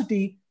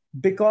capacity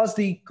because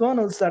the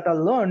kernels that are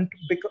learned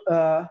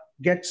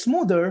get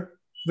smoother,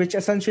 which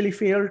essentially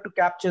fail to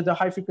capture the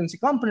high frequency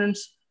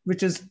components,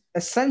 which is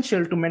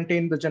essential to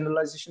maintain the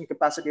generalization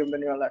capacity of the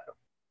neural network.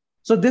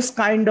 So this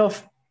kind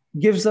of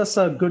gives us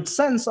a good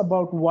sense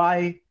about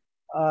why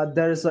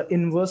there is an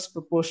inverse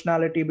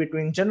proportionality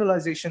between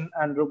generalization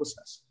and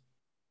robustness.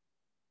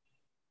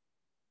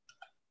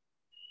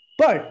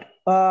 But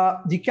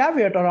the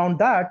caveat around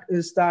that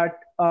is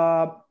that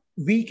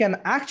we can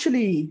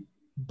actually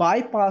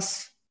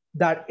bypass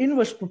that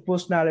inverse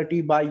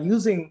proportionality by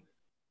using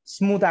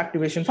smooth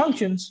activation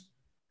functions.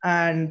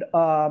 And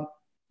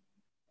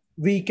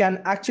we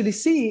can actually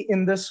see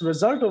in this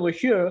result over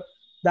here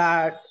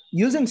that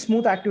using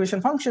smooth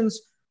activation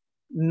functions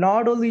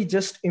not only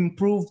just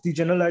improve the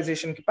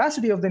generalization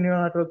capacity of the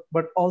neural network,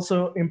 but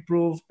also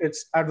improve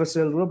its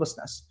adversarial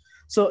robustness.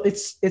 So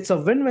it's a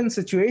win-win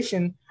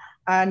situation.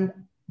 And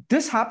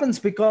this happens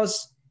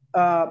because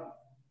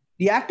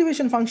the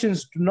activation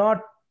functions do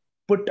not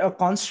put a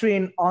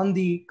constraint on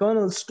the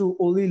kernels to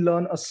only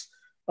learn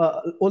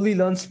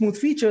smooth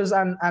features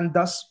and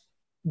thus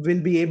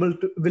will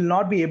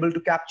not be able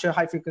to capture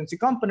high frequency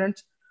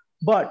components.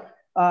 But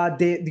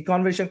the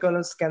convolution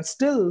kernels can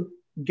still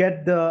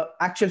get the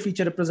actual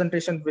feature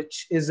representation,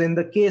 which is in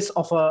the case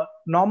of a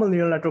normal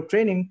neural network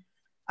training,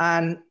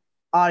 and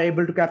are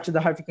able to capture the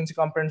high frequency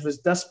components,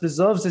 which thus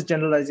preserves its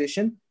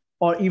generalization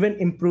or even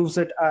improves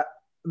it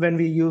when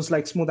we use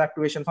like smooth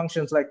activation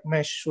functions like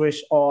mesh,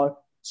 swish, or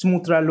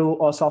smooth relu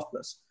or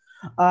softness.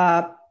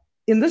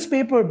 In this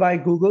paper by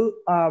Google,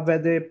 where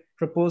they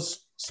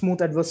proposed smooth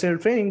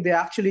adversarial training, they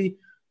actually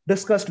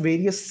discussed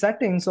various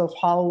settings of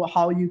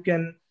how you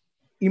can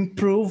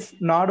improve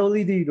not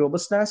only the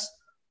robustness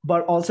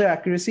but also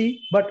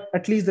accuracy. But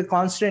at least the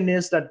constraint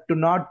is that do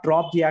not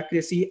drop the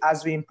accuracy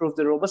as we improve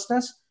the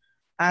robustness.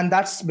 And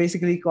that's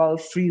basically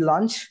called free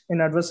lunch in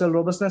adversarial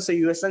robustness. So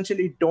you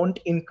essentially don't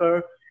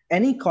incur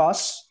any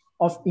costs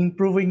of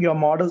improving your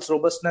model's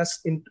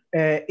robustness in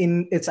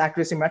its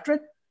accuracy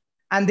metric.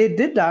 And they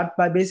did that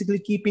by basically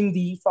keeping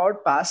the forward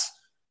pass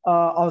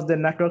of the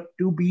network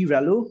to be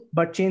ReLU,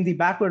 but change the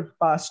backward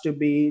pass to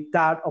be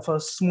that of a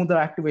smoother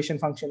activation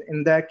function.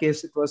 In their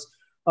case, it was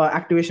an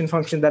activation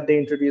function that they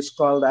introduced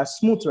called as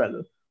smooth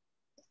ReLU.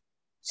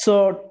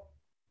 So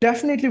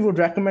definitely would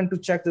recommend to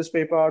check this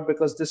paper out,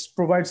 because this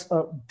provides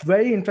a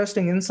very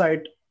interesting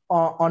insight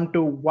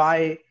onto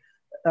why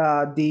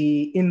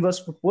the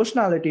inverse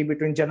proportionality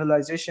between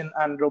generalization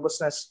and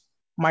robustness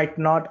might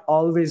not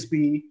always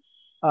be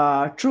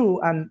true,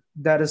 and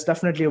there is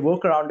definitely a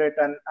work around it,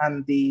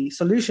 and the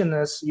solution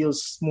is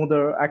use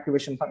smoother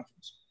activation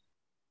functions.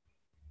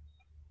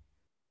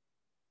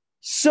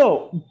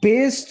 So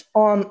based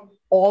on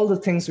all the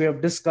things we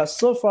have discussed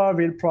so far,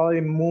 we'll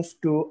probably move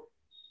to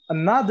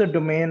another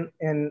domain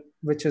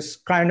which is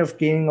kind of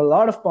gaining a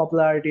lot of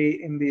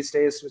popularity in these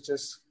days, which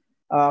is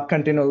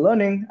continual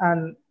learning,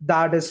 and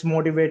that is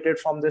motivated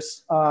from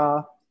this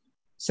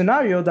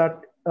scenario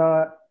that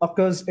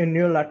occurs in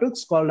neural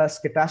networks called as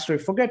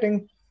catastrophic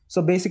forgetting.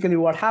 So basically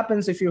what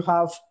happens if you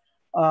have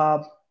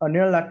a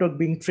neural network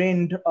being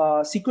trained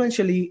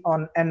sequentially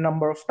on n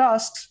number of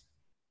tasks,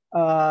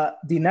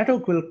 the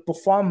network will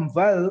perform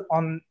well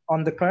on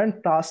the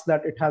current task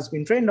that it has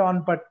been trained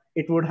on, but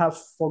it would have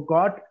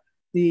forgot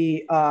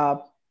the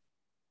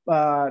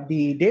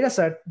data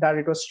set that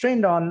it was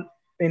trained on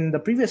in the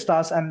previous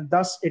task, and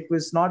thus it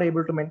was not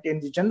able to maintain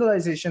the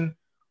generalization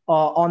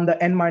on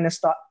the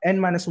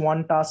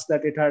n-1 task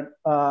that it had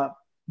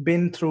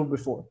been through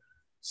before.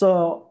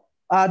 So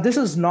this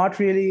is not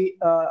really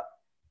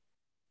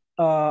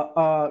good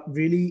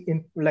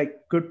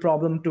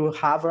problem to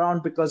have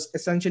around, because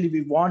essentially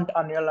we want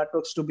our neural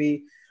networks to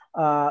be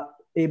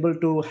able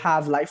to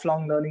have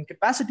lifelong learning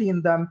capacity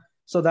in them,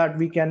 so that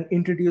we can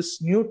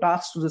introduce new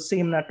tasks to the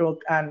same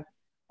network and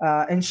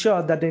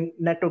ensure that the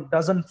network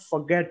doesn't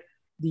forget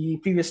the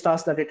previous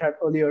task that it had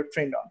earlier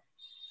trained on.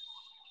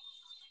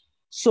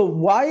 So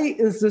why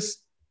is this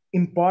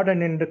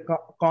important in the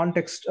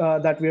context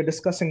that we are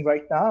discussing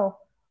right now?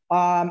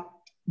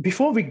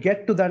 Before we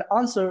get to that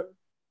answer,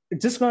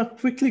 just going to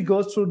quickly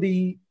go through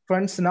the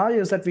current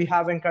scenarios that we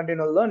have in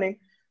continual learning.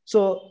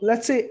 So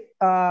let's say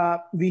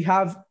we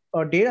have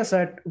a data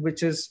set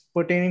which is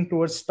pertaining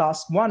towards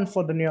task 1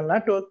 for the neural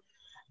network,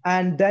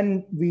 and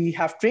then we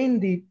have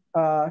trained the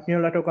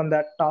neural network on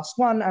that task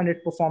 1 and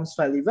it performs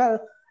fairly well.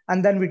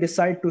 And then we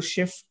decide to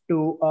shift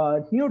to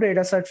a new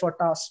data set for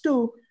task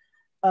 2.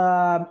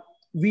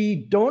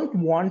 We don't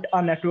want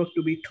our network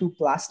to be too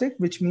plastic,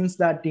 which means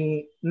that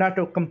the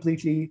network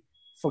completely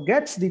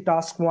forgets the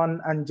task 1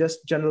 and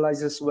just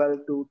generalizes well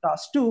to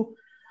task 2.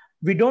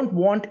 We don't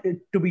want it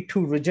to be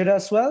too rigid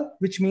as well,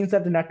 which means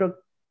that the network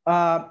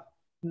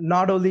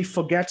not only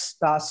forgets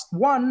task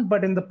 1,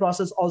 but in the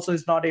process also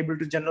is not able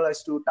to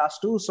generalize to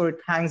task 2. So it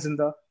hangs in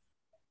the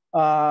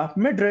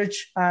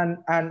mid-range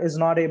and is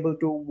not able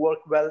to work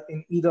well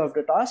in either of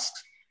the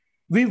tasks.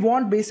 We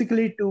want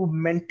basically to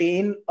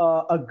maintain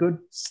a good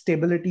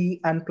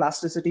stability and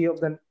plasticity of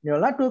the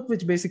neural network,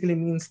 which basically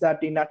means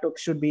that the network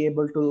should be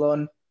able to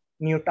learn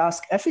new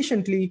tasks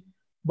efficiently,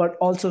 but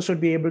also should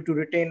be able to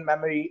retain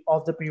memory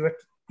of the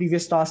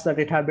previous task that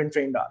it had been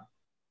trained on,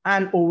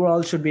 and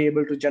overall should be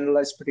able to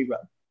generalize pretty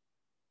well.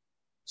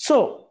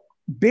 So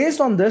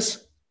based on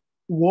this,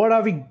 what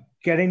are we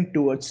getting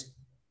towards?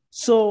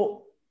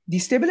 So the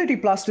stability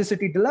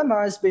plasticity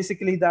dilemma is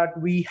basically that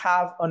we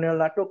have a neural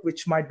network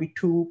which might be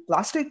too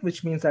plastic,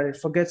 which means that it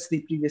forgets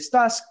the previous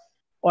task,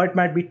 or it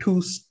might be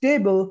too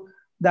stable.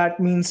 That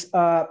means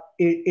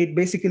it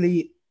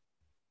basically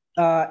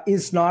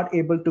is not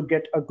able to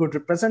get a good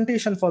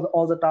representation for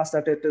all the tasks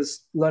that it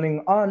is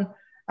learning on,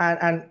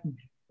 and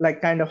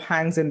like kind of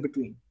hangs in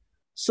between.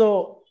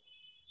 So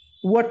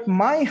what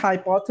my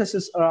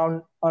hypothesis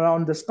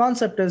around this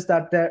concept is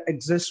that there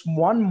exists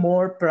one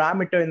more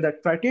parameter in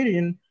that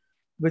criterion,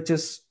 which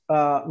is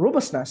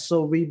robustness.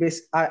 So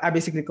I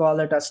basically call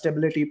it a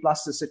stability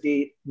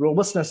plasticity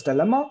robustness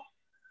dilemma.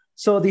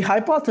 So the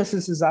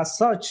hypothesis is as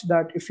such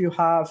that if you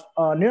have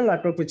a neural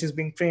network which is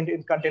being trained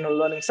in continual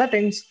learning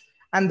settings,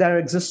 and there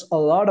exists a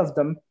lot of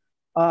them,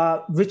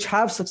 which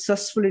have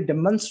successfully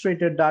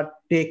demonstrated that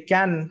they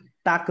can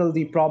tackle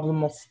the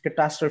problem of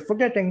catastrophic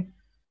forgetting,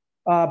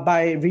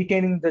 by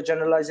retaining the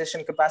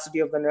generalization capacity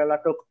of the neural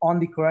network on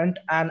the current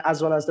and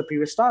as well as the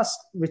previous task,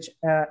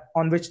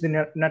 on which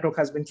the network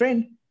has been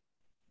trained.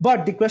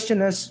 But the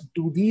question is,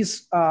 do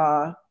these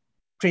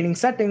training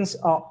settings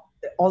are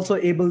also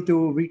able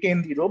to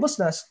retain the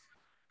robustness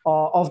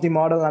of the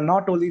model and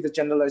not only the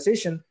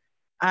generalization?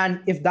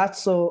 And if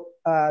that's so,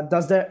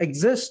 does there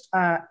exist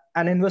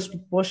an inverse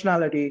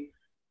proportionality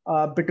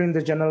between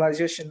the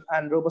generalization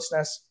and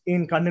robustness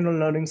in continual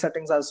learning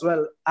settings as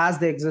well as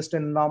they exist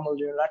in normal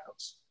neural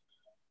networks?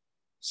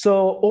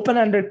 So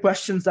open-ended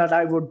questions that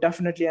I would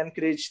definitely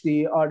encourage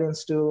the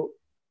audience to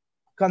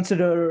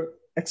consider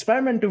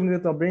experimenting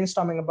with or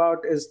brainstorming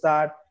about is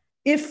that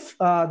if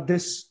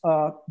this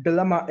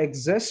dilemma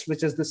exists,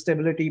 which is the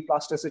stability,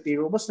 plasticity,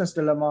 robustness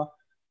dilemma,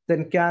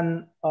 then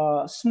can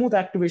smooth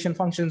activation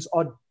functions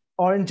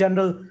or in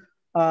general,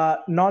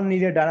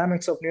 non-linear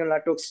dynamics of neural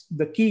networks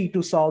the key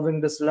to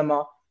solving this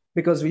dilemma?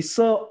 Because we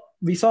saw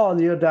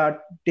earlier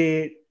that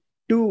they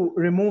do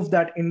remove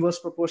that inverse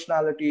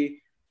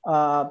proportionality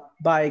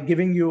by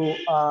giving you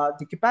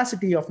the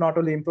capacity of not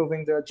only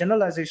improving the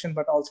generalization,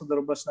 but also the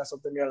robustness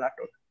of the neural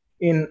network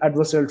in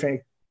adversarial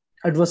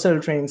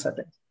training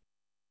settings.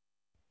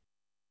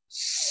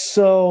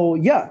 So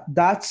yeah,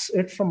 that's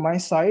it from my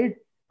side.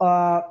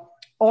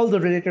 All the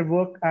related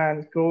work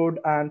and code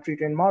and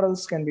pre-trained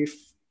models can be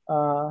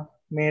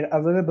made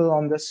available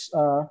on this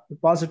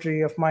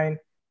repository of mine.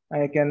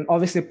 I can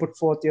obviously put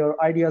forth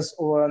your ideas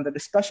over on the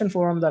discussion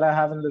forum that I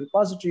have in the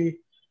repository,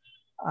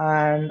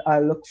 and I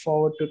look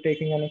forward to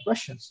taking any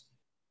questions.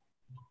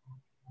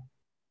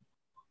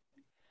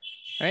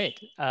 All right.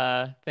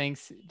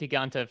 Thanks,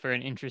 Diganta, for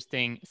an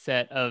interesting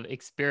set of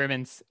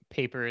experiments,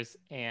 papers,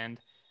 and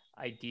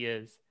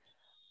ideas.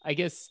 I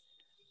guess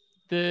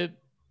the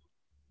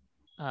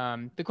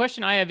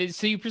question I have is,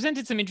 so you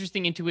presented some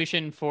interesting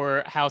intuition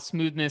for how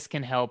smoothness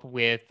can help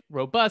with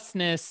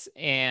robustness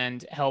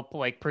and help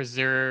like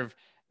preserve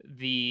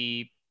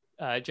the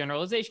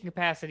generalization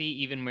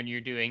capacity, even when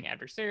you're doing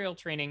adversarial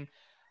training.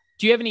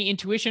 Do you have any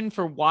intuition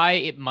for why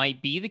it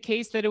might be the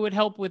case that it would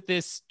help with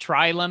this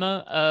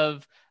trilemma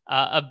of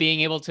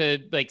being able to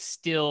like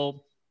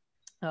still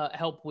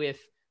help with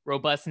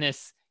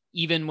robustness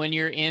even when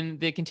you're in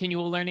the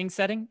continual learning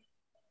setting?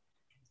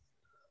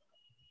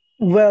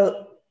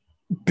 Well,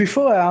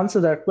 before I answer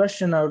that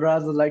question, I would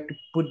rather like to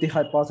put the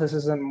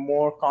hypothesis in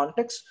more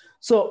context.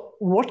 So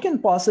what can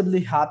possibly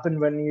happen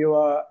when you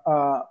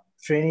are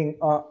training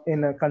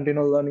in a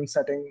continual learning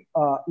setting?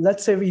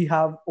 Let's say we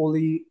have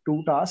only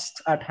 2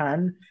 tasks at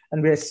hand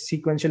and we are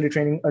sequentially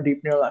training a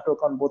deep neural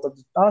network on both of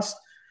the tasks.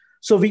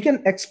 So we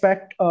can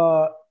expect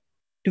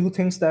 2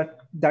 things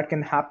that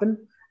can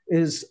happen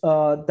is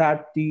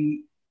that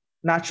the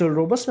natural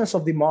robustness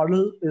of the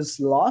model is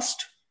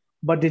lost,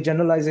 but the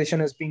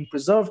generalization is being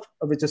preserved,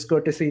 which is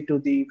courtesy to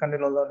the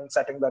continual learning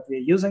setting that we are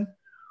using.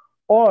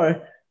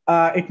 Or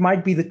it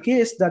might be the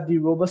case that the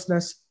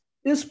robustness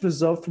is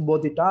preserved for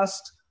both the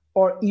tasks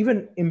or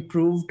even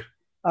improved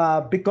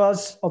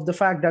because of the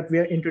fact that we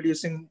are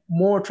introducing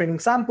more training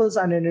samples,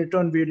 and in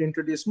return, we'll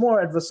introduce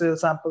more adversarial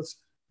samples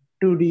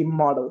to the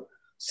model.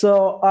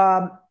 So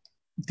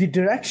the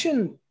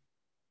direction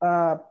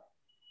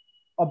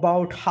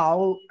about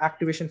how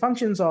activation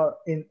functions or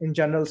in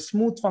general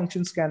smooth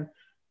functions can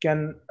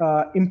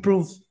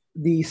improve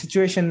the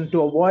situation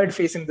to avoid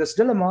facing this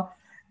dilemma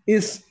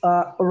is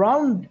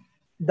around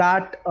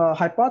that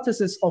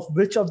hypothesis of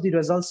which of the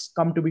results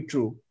come to be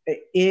true.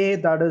 A,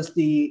 that is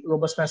the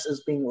robustness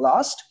is being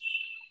lost,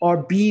 or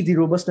B, the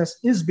robustness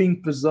is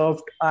being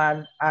preserved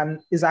and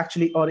is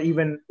actually or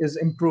even is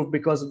improved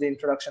because of the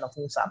introduction of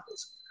new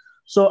samples.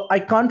 So I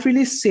can't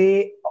really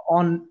say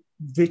on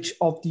which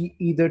of the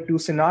either 2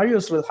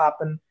 scenarios will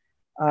happen.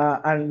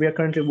 And we are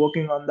currently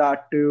working on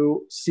that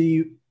to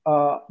see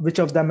which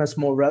of them is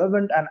more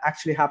relevant and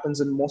actually happens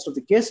in most of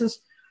the cases.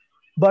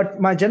 But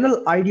my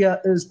general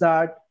idea is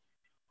that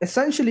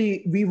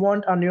essentially we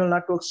want our neural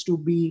networks to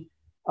be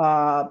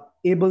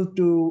able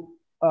to,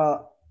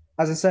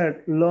 as I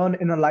said, learn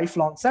in a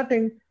lifelong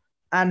setting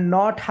and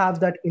not have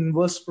that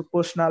inverse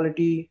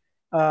proportionality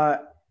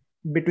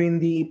between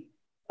the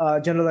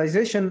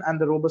generalization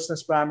and the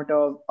robustness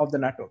parameter of the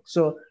network.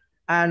 So,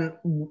 and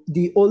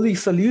the only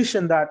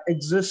solution that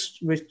exists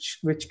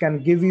which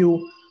can give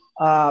you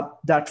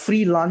that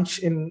free lunch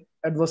in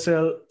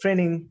adversarial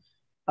training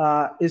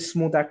is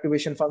smooth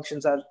activation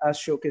functions as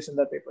showcased in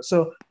that paper.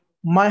 So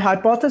my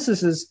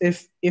hypothesis is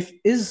if it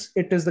is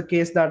the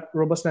case that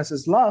robustness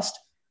is lost,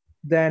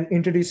 then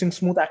introducing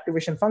smooth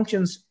activation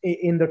functions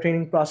in the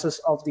training process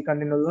of the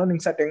continual learning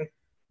setting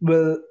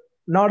will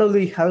not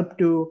only help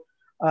to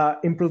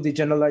improve the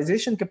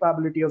generalization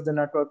capability of the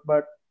network,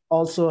 but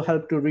also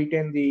help to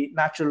retain the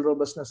natural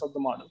robustness of the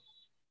model.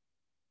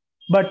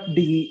 But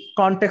the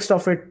context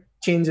of it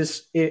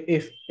changes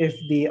if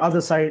the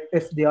other side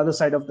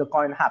of the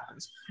coin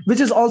happens, which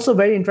is also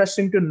very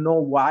interesting to know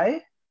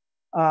why.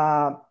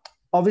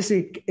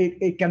 Obviously,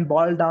 it can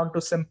boil down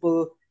to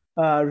simple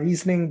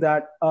reasoning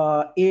that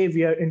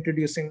we are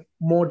introducing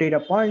more data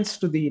points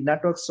to the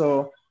network,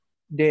 so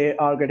they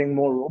are getting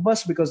more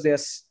robust because they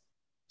are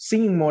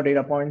seeing more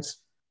data points.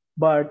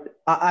 But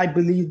I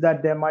believe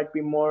that there might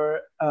be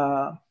more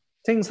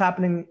things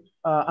happening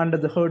under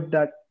the hood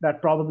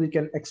that probably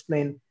can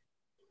explain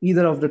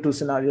either of the two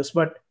scenarios.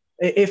 But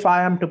if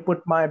I am to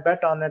put my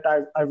bet on it,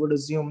 I would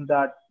assume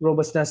that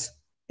robustness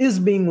is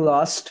being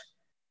lost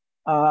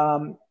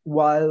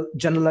while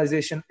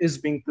generalization is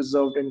being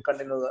preserved in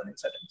continual learning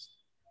settings.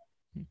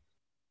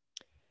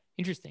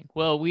 Interesting.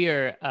 Well, we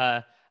are,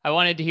 I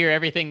wanted to hear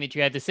everything that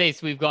you had to say.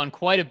 So we've gone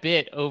quite a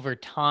bit over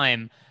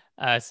time.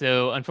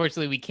 So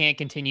unfortunately, we can't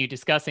continue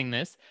discussing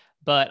this,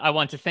 but I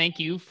want to thank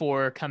you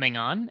for coming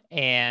on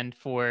and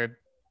for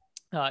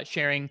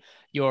sharing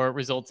your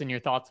results and your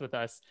thoughts with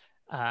us.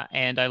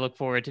 And I look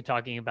forward to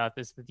talking about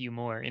this with you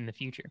more in the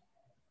future.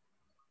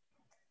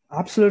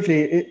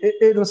 Absolutely.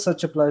 It was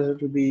such a pleasure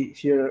to be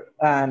here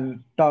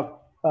and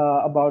talk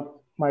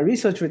about my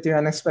research with you.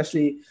 And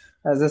especially,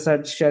 as I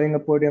said, sharing a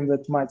podium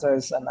with Maithra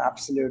is an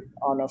absolute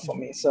honor for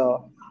me.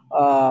 So,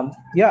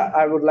 yeah,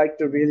 I would like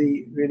to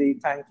really, really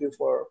thank you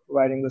for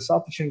providing this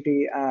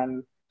opportunity.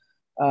 And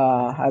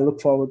I look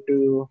forward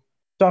to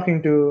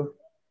talking to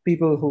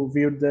people who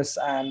viewed this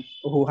and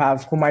who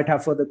might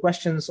have further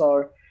questions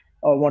or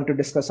want to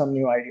discuss some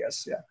new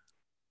ideas. Yeah.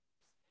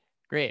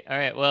 Great. All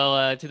right.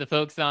 Well, to the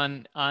folks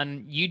on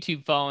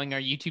YouTube following our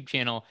YouTube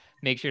channel,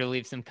 make sure to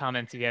leave some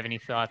comments if you have any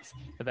thoughts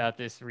about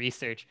this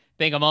research. I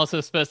think I'm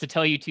also supposed to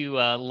tell you to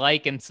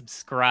like and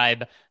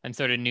subscribe. I'm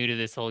sort of new to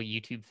this whole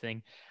YouTube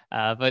thing.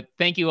 But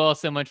thank you all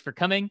so much for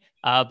coming,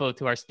 both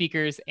to our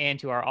speakers and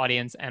to our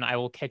audience. And I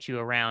will catch you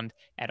around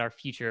at our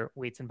future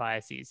Weights and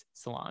Biases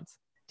salons.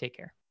 Take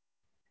care.